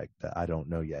about Craig that I don't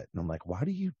know yet, and I'm like, why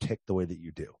do you tick the way that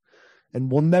you do?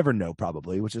 And we'll never know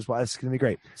probably, which is why it's gonna be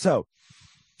great. So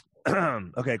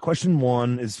okay, question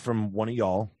 1 is from one of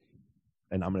y'all,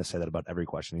 and I'm gonna say that about every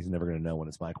question. He's never gonna know when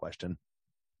it's my question.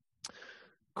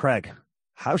 Craig,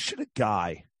 how should a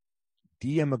guy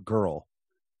DM a girl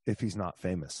if he's not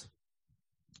famous?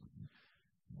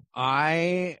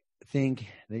 I think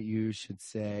that you should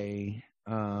say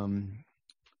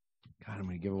God, I'm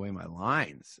going to give away my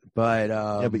lines, but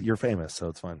yeah, but you're famous, so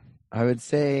it's fine. I would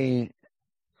say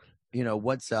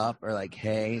what's up or like,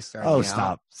 hey, start Oh, me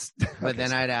stop. out. But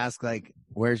then I'd ask like,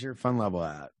 where's your fun level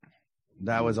at?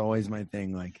 That was always my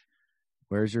thing. Like,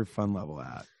 where's your fun level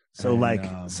at? So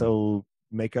And, so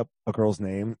make up a girl's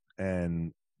name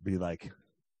and be like,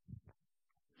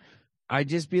 I'd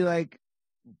just be like,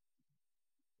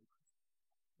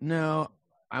 no,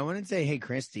 I wouldn't say, hey,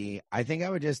 Christy. I think I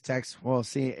would just text. Well,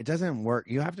 see, it doesn't work.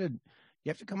 You have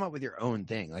to come up with your own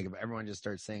thing. Like if everyone just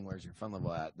starts saying, where's your fun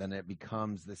level at? Then it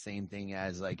becomes the same thing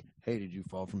as like, hey, did you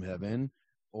fall from heaven?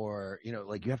 Or,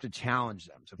 like you have to challenge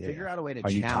them. So figure out a way to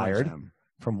challenge you tired? them.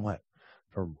 From what?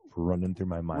 From running through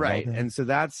my mind. Right. And so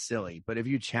that's silly. But if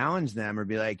you challenge them or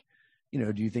be like,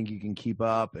 do you think you can keep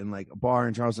up in like a bar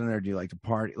in Charleston, or do you like to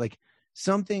party? Like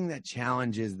something that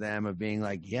challenges them of being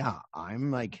like, yeah,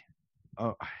 I'm like,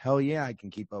 oh, hell yeah, I can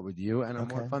keep up with you and I'm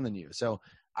more fun than you. So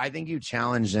I think you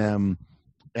challenge them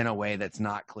in a way that's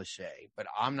not cliche. But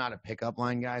I'm not a pickup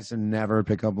line guy, so never a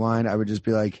pickup line. I would just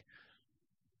be like,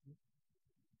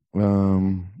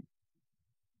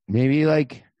 maybe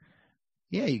like,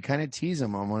 yeah, you kind of tease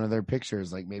them on one of their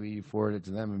pictures. Like maybe you forward it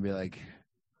to them and be like,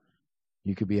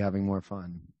 you could be having more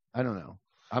fun. I don't know.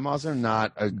 I'm also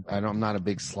not I'm not a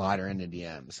big slider into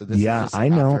DMs. So this is just I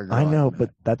after a girl know, I've but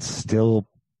met. that's still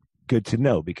good to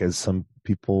know because some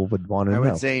people would want to I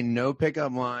know. would say no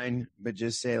pickup line, but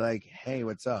just say like, hey,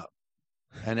 what's up?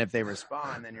 And if they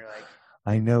respond, then you're like,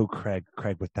 I know, Craig,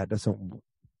 but that doesn't.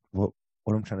 What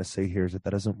I'm trying to say here is that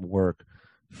doesn't work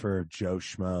for Joe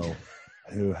Schmo,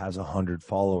 who has 100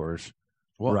 followers,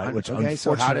 well, right? Which okay,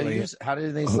 so how unfortunately,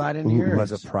 do they slide into who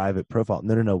yours? has a private profile?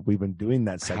 No. We've been doing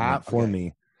that segment for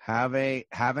me. Have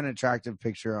an attractive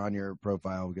picture on your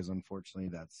profile because unfortunately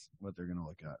that's what they're going to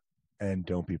look at. And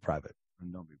don't be private.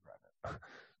 And don't be private.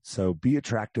 So be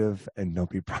attractive and don't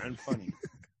be private. And funny.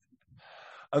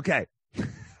 Okay.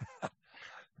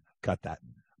 Got that.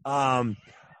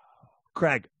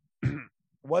 Craig,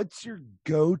 what's your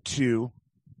go-to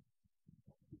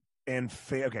and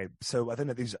okay, so I think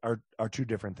that these are two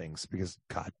different things because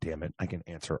God damn it, I can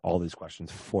answer all these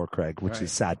questions for Craig, which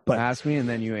is sad. But ask me and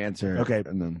then you answer. Okay.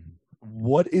 And then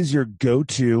what is your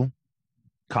go-to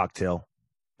cocktail?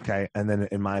 Okay. And then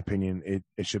in my opinion,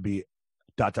 it should be ...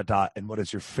 And what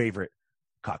is your favorite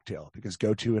cocktail? Because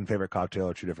go-to and favorite cocktail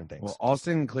are two different things. Well,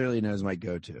 Austin clearly knows my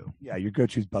go-to. Yeah, your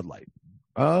go-to is Bud Light.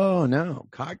 Oh no,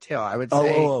 cocktail. I would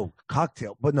say. Oh,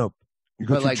 cocktail. But no, your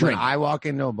But go-to like drink. when I walk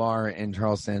into a bar in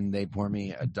Charleston, they pour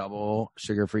me a double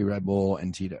sugar-free Red Bull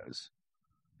and Tito's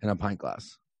in a pint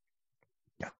glass.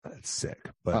 Yeah, that's sick.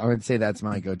 But I would say that's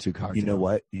my go-to cocktail. you know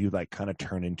what? You like kind of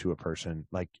turn into a person.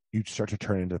 Like you start to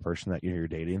turn into the person that you're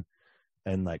dating.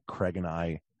 And like Craig and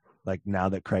I, like now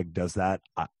that Craig does that,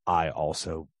 I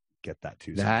also get that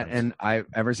too. That sometimes. and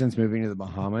ever since moving to the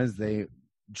Bahamas, they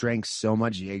drank so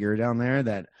much Jaeger down there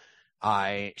that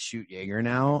I shoot Jaeger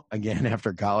now again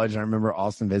after college. I remember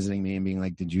Austin visiting me and being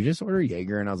like, did you just order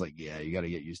Jaeger? And I was like, yeah, you got to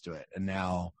get used to it. And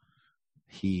now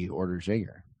he orders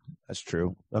Jaeger. That's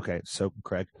true. Okay. So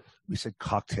Craig, we said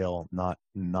cocktail, not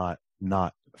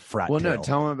frat. Well, no, tail.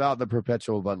 tell him about the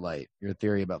perpetual Bud Light, your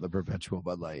theory about the perpetual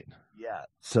Bud Light. Yeah.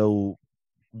 So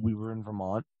we were in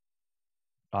Vermont,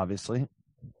 obviously,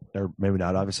 or maybe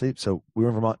not obviously. So we were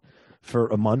in Vermont for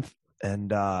a month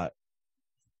and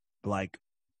like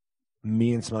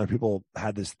me and some other people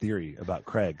had this theory about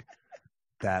Craig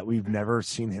that we've never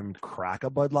seen him crack a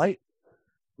Bud Light.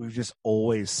 We've just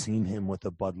always seen him with a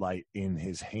Bud Light in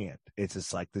his hand. It's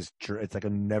just like this. It's like a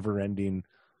never-ending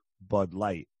Bud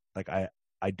Light. Like I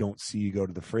don't see you go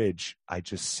to the fridge. I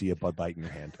just see a Bud Light in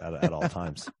your hand at all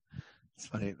times. It's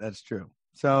funny. That's true.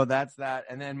 So that's that.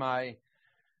 And then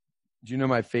do you know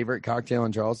my favorite cocktail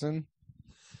in Charleston?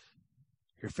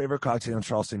 Your favorite cocktail in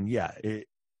Charleston? Yeah,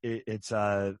 it's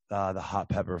the hot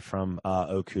pepper from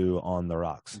Oku on the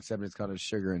rocks. Except it's called a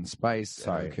sugar and spice.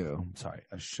 Sorry, Oku. sorry,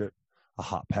 a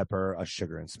hot pepper, a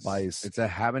sugar and spice. It's a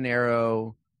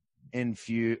habanero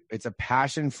infused. It's a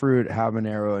passion fruit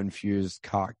habanero infused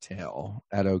cocktail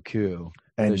at Oku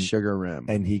and a sugar rim.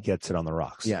 And he gets it on the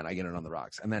rocks. Yeah, and I get it on the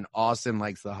rocks. And then Austin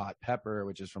likes the hot pepper,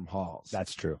 which is from Halls.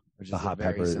 That's true. Which The is hot a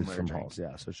very pepper is similar from drink. Halls.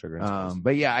 Yeah, so sugar and spice.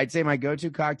 But yeah, I'd say my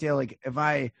go-to cocktail, like if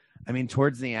I mean,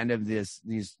 towards the end of these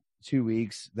 2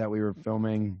 weeks that we were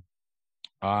filming,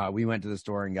 we went to the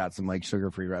store and got some like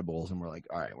sugar-free Red Bulls, and we're like,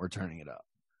 all right, we're turning it up.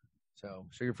 So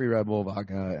sugar-free Red Bull,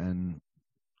 vodka, and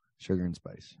sugar and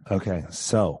spice. Okay,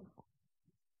 so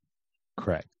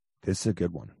Craig, this is a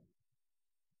good one.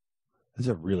 This is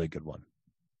a really good one.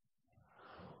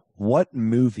 What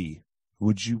movie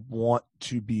would you want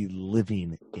to be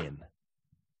living in?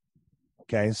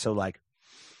 Okay, so like,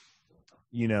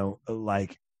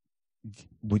 like,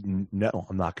 wouldn't no,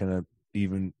 I'm not gonna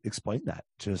even explain that.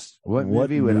 Just What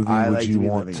movie would I like you to be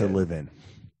want living to in? live in?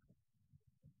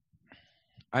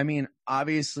 I mean,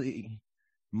 obviously,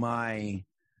 my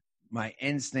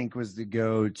instinct was to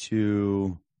go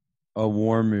to a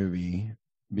war movie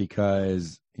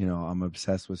because, you know, I'm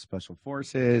obsessed with special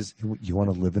forces. You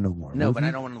want to live in a war movie? No, but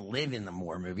I don't want to live in the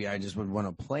war movie. I just would want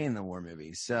to play in the war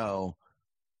movie. So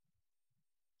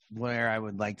where I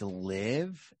would like to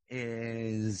live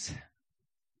is...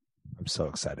 I'm so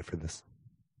excited for this.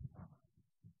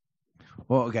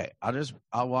 Well, okay.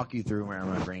 I'll walk you through where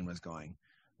my brain was going.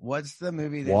 What's the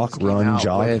movie that Walk, just came run, out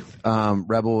jog? with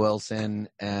Rebel Wilson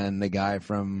and the guy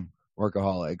from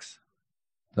Workaholics?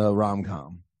 The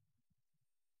rom-com.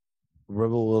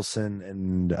 Rebel Wilson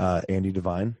and Andy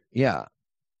Devine. Yeah.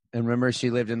 And remember, she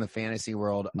lived in the fantasy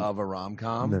world of a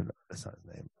rom-com? No, that's not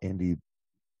his name. Andy.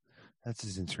 That's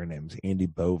his Instagram name. It's Andy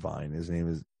Bovine. His name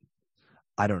is...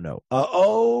 I don't know.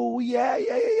 Yeah.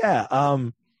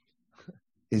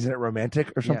 Isn't it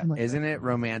romantic or something? Yeah. Like Isn't that? it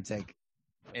romantic?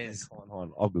 Hold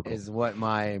on. I'll Google. Is what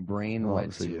my brain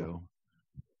went see. to.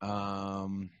 I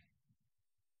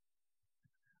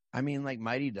mean, like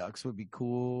Mighty Ducks would be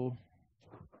cool.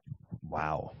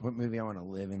 Wow. What movie I want to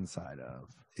live inside of?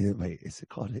 Wait, is it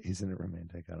called? Isn't it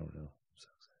romantic? I don't know.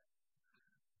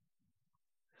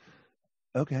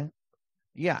 Okay.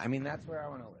 Yeah, I mean that's where I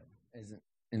want to live. Isn't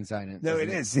inside it? No, it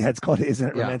is. Yeah, it's called Isn't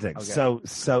It Yeah, Romantic? okay.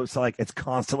 So like it's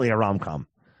constantly a rom-com.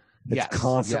 It's Yes,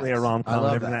 constantly yes. a I rom-com.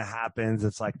 love Everything that happens,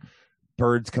 it's like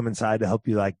birds come inside to help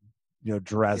you, like, you know,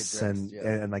 dress, Get dressed, and,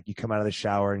 yeah. and like you come out of the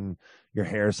shower and your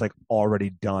hair's like already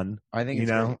done. I think You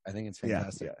it's know? great. I think it's Yeah,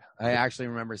 fantastic. yeah. I actually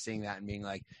remember seeing that and being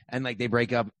like, and like they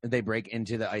break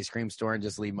into the ice cream store and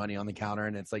just leave money on the counter,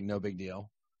 and it's like no big deal.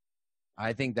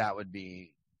 I think that would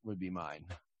be mine.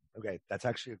 Okay, that's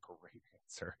actually a great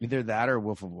answer. Either that or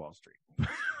Wolf of Wall Street.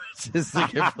 Just the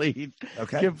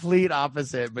Okay. complete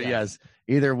opposite. But Yeah. yes,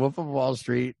 either Wolf of Wall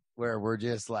Street, where we're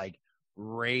just like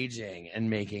raging and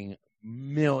making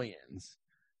millions,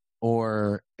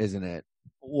 or isn't it?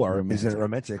 Or Romantic. Isn't It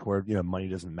Romantic, where, you know, money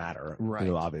doesn't matter, Right.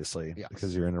 You know, obviously, Yes.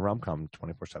 because you're in a rom-com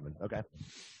 24/7. Okay.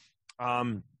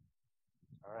 All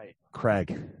right,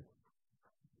 Craig.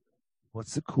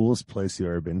 What's the coolest place you've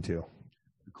ever been to?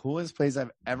 The coolest place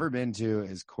I've ever been to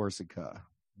is Corsica,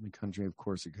 the country of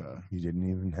Corsica. You didn't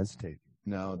even hesitate.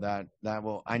 No,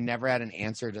 I never had an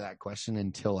answer to that question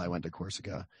until I went to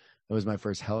Corsica. It was my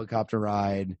first helicopter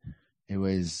ride. It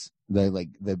was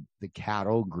the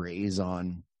cattle graze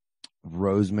on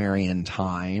rosemary and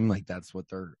thyme. Like that's what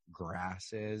their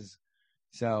grass is.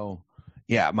 So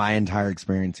yeah, my entire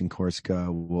experience in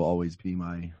Corsica will always be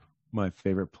my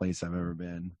favorite place I've ever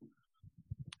been.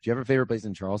 Do you have a favorite place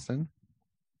in Charleston?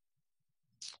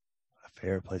 A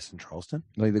favorite place in Charleston?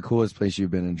 Like the coolest place you've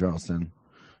been in Charleston?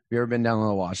 Have you ever been down to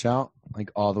the washout?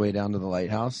 Like all the way down to the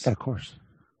lighthouse? Yeah, of course.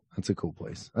 That's a cool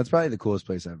place. That's probably the coolest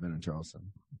place I've been in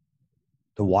Charleston.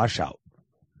 The washout.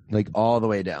 Like all the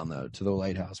way down though to the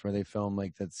lighthouse where they filmed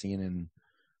like that scene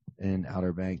in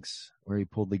Outer Banks where he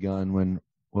pulled the gun when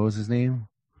what was his name?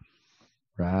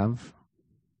 Rav?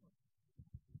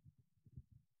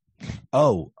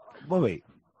 Oh, wait.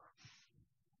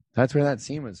 That's where that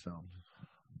scene was filmed.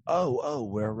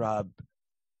 Where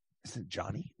is it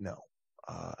Johnny? No.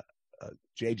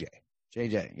 JJ.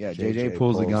 JJ. Yeah, JJ JJ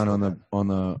pulls the gun the on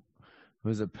the who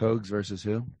is it, Pogues versus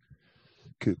who?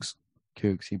 Kooks.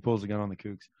 Kooks. He pulls the gun on the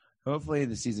Kooks. Hopefully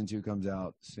the season 2 comes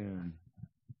out soon.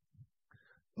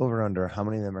 Over under, how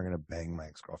many of them are going to bang my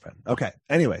ex-girlfriend? Okay.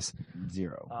 Anyways.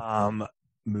 0.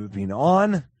 Moving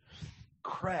on.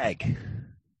 Craig.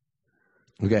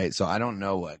 Okay, so I don't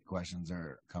know what questions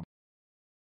are coming.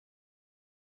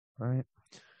 All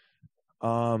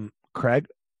right. Craig,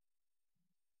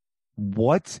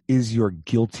 what is your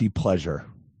guilty pleasure?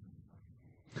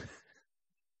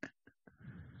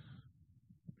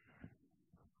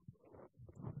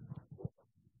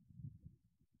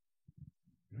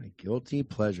 My guilty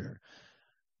pleasure.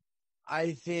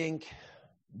 I think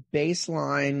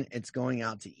baseline, it's going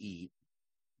out to eat.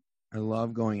 I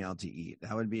love going out to eat.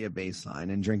 That would be a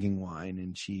baseline, and drinking wine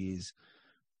and cheese.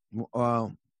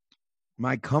 Well,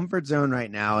 my comfort zone right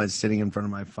now is sitting in front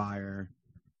of my fire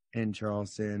in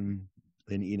Charleston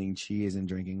and eating cheese and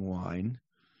drinking wine.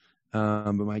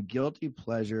 But my guilty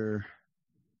pleasure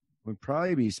would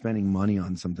probably be spending money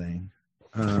on something.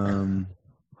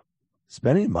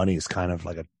 Spending money is kind of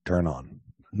like a turn on.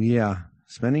 Yeah,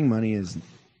 spending money is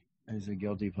a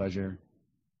guilty pleasure.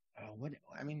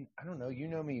 I don't know. You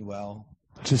know me well.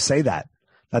 Just say that.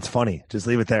 That's funny. Just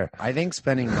leave it there. I think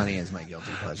spending money is my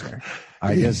guilty pleasure.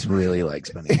 I just really like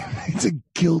spending money. It's a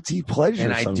guilty pleasure.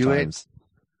 And I sometimes. do it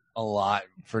a lot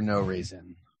for no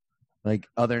reason. Like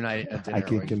other night at dinner. I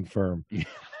can confirm.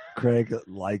 Craig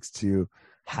likes to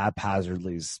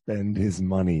haphazardly spend his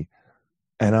money.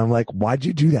 And I'm like, why'd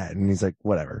you do that? And he's like,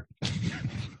 whatever.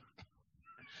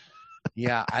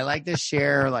 Yeah, I like to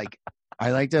share. Like,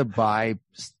 I like to buy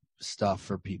stuff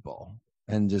for people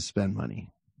and just spend money.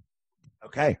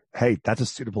 Okay. Hey, that's a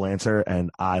suitable answer. And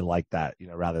I like that,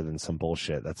 rather than some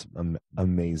bullshit. That's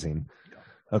amazing.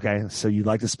 Okay. So you'd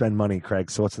like to spend money,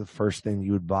 Craig. So what's the first thing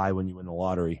you would buy when you win the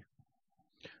lottery?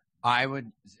 I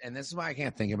would, and this is why I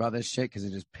can't think about this shit because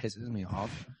it just pisses me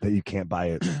off. That you can't buy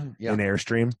it Yeah. in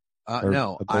Airstream?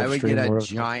 No, I would get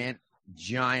Gulfstream, a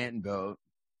giant boat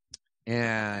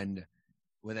and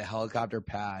with a helicopter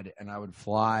pad, and I would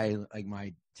fly like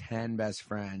my 10 best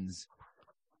friends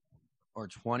or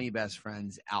 20 best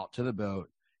friends out to the boat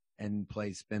and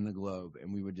play spin the globe.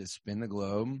 And we would just spin the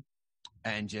globe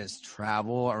and just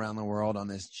travel around the world on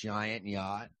this giant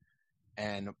yacht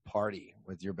and party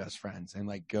with your best friends and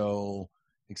like go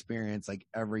experience like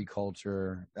every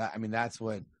culture. I mean, that's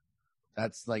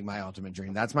like my ultimate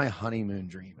dream. That's my honeymoon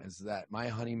dream, is that my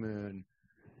honeymoon,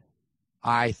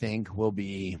 I think, will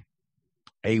be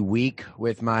a week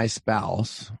with my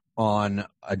spouse on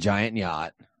a giant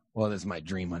yacht. Well, this is my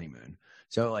dream honeymoon.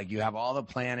 So like you have all the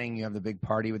planning, you have the big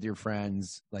party with your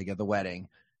friends, like at the wedding,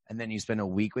 and then you spend a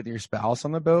week with your spouse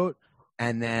on the boat.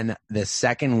 And then the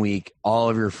second week, all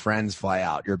of your friends fly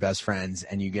out, your best friends,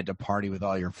 and you get to party with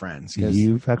all your friends.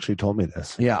 You've actually told me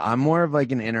this. Yeah, I'm more of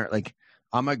like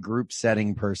I'm a group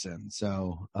setting person.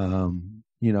 So,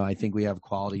 I think we have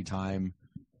quality time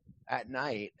at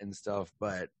night and stuff,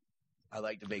 but I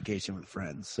like to vacation with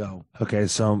friends. So, okay.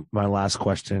 So my last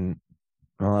question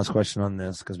on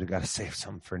this, because we got to save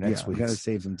some for next week. We got to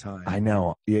save some time. I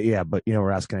know. Yeah. But we're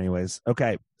asking anyways.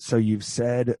 Okay. So you've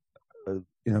said,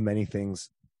 many things,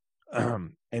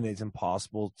 and it's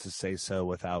impossible to say so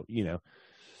without,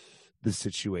 the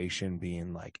situation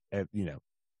being like,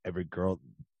 every girl.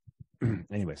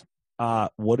 Anyways,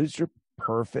 what is your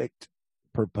perfect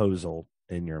proposal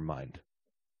in your mind?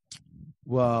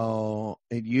 Well,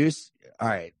 all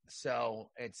right. So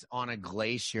it's on a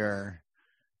glacier,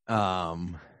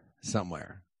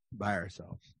 somewhere by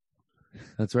ourselves.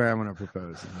 That's where I'm going to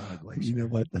propose. On a glacier. You know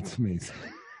what? That's amazing.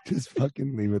 Just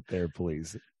fucking leave it there,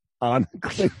 please.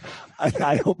 Honestly,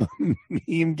 I hope a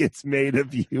meme gets made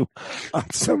of you on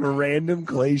some random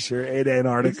glacier in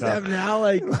Antarctica. Except now,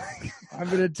 like I'm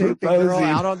gonna take the girl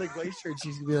out on the glacier, and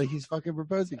she's gonna be like, "He's fucking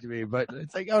proposing to me." But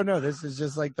it's like, oh no, this is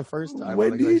just like the first time.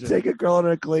 When do you take a girl on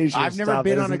a glacier? I've never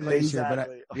been on a glacier,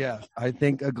 exactly. But I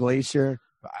think a glacier.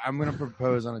 I'm gonna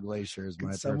propose on a glacier is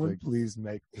my someone perfect. Please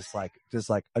make just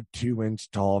like a 2-inch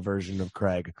tall version of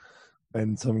Craig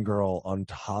and some girl on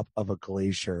top of a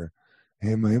glacier.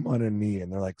 Him on a knee,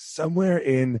 and they're like somewhere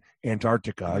in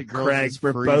Antarctica. Craig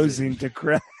proposing to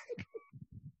Craig.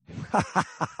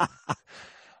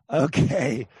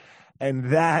 Okay, and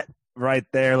that right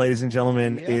there, ladies and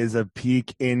gentlemen, is a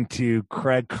peek into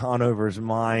Craig Conover's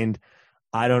mind.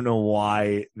 I don't know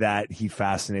why that he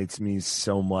fascinates me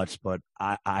so much, but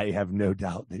I have no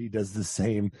doubt that he does the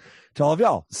same to all of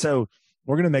y'all. So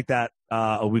we're gonna make that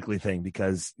a weekly thing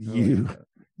because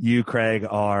you, Craig,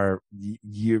 are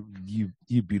you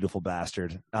beautiful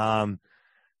bastard.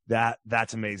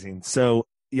 That's amazing. So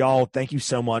y'all, thank you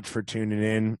so much for tuning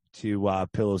in to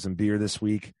Pillows and Beer this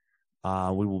week.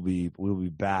 We will be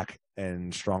back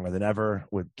and stronger than ever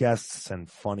with guests and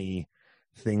funny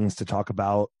things to talk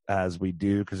about as we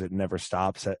do, because it never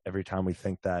stops. Every time we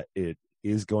think that it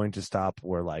is going to stop,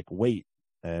 we're like, wait,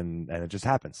 and it just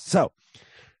happens. So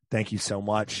thank you so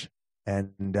much,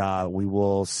 and we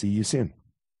will see you soon.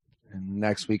 And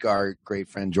next week, our great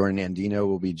friend Jordan Andino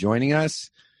will be joining us.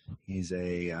 He's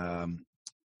a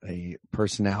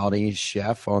personality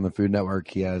chef on the Food Network.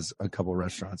 He has a couple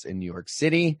restaurants in New York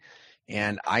City,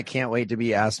 and I can't wait to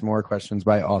be asked more questions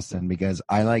by Austin because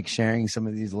I like sharing some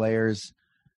of these layers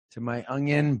to my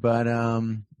onion. But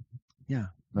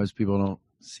most people don't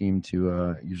seem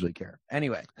to usually care.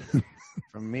 Anyway,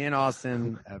 from me and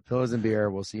Austin at Pillows and Beer,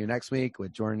 we'll see you next week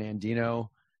with Jordan Andino,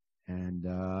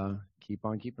 and keep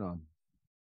on keeping on.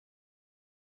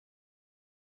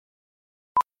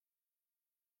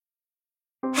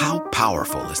 How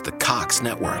powerful is the Cox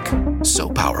network? So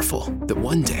powerful that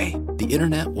one day the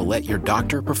internet will let your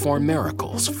doctor perform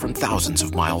miracles from thousands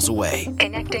of miles away.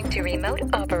 Connecting to remote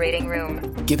operating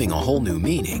room. Giving a whole new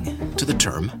meaning to the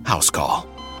term house call.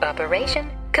 Operation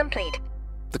complete.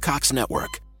 The Cox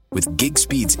network. With gig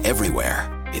speeds everywhere,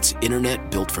 it's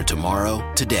internet built for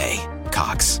tomorrow, today.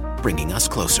 Cox, bringing us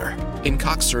closer. In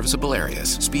Cox serviceable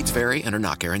areas, speeds vary and are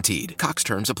not guaranteed. Cox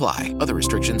terms apply. Other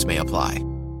restrictions may apply.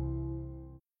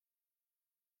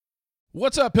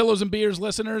 What's up, Pillows and Beers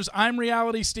listeners? I'm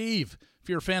Reality Steve. If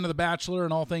you're a fan of The Bachelor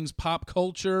and all things pop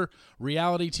culture,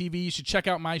 reality TV, you should check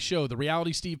out my show, The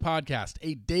Reality Steve Podcast,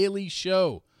 a daily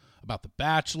show about The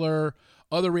Bachelor,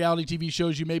 other reality TV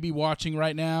shows you may be watching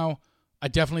right now. I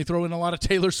definitely throw in a lot of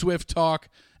Taylor Swift talk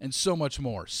and so much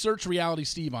more. Search Reality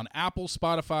Steve on Apple,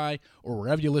 Spotify, or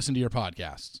wherever you listen to your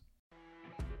podcasts.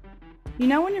 You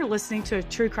know when you're listening to a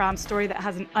true crime story that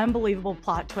has an unbelievable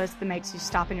plot twist that makes you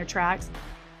stop in your tracks?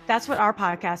 That's what our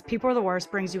podcast, People Are the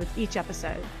Worst, brings you with each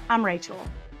episode. I'm Rachel.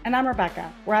 And I'm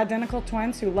Rebecca. We're identical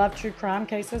twins who love true crime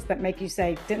cases that make you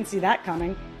say, didn't see that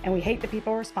coming, and we hate the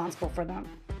people responsible for them.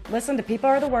 Listen to People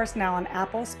Are the Worst now on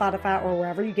Apple, Spotify, or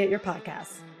wherever you get your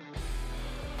podcasts.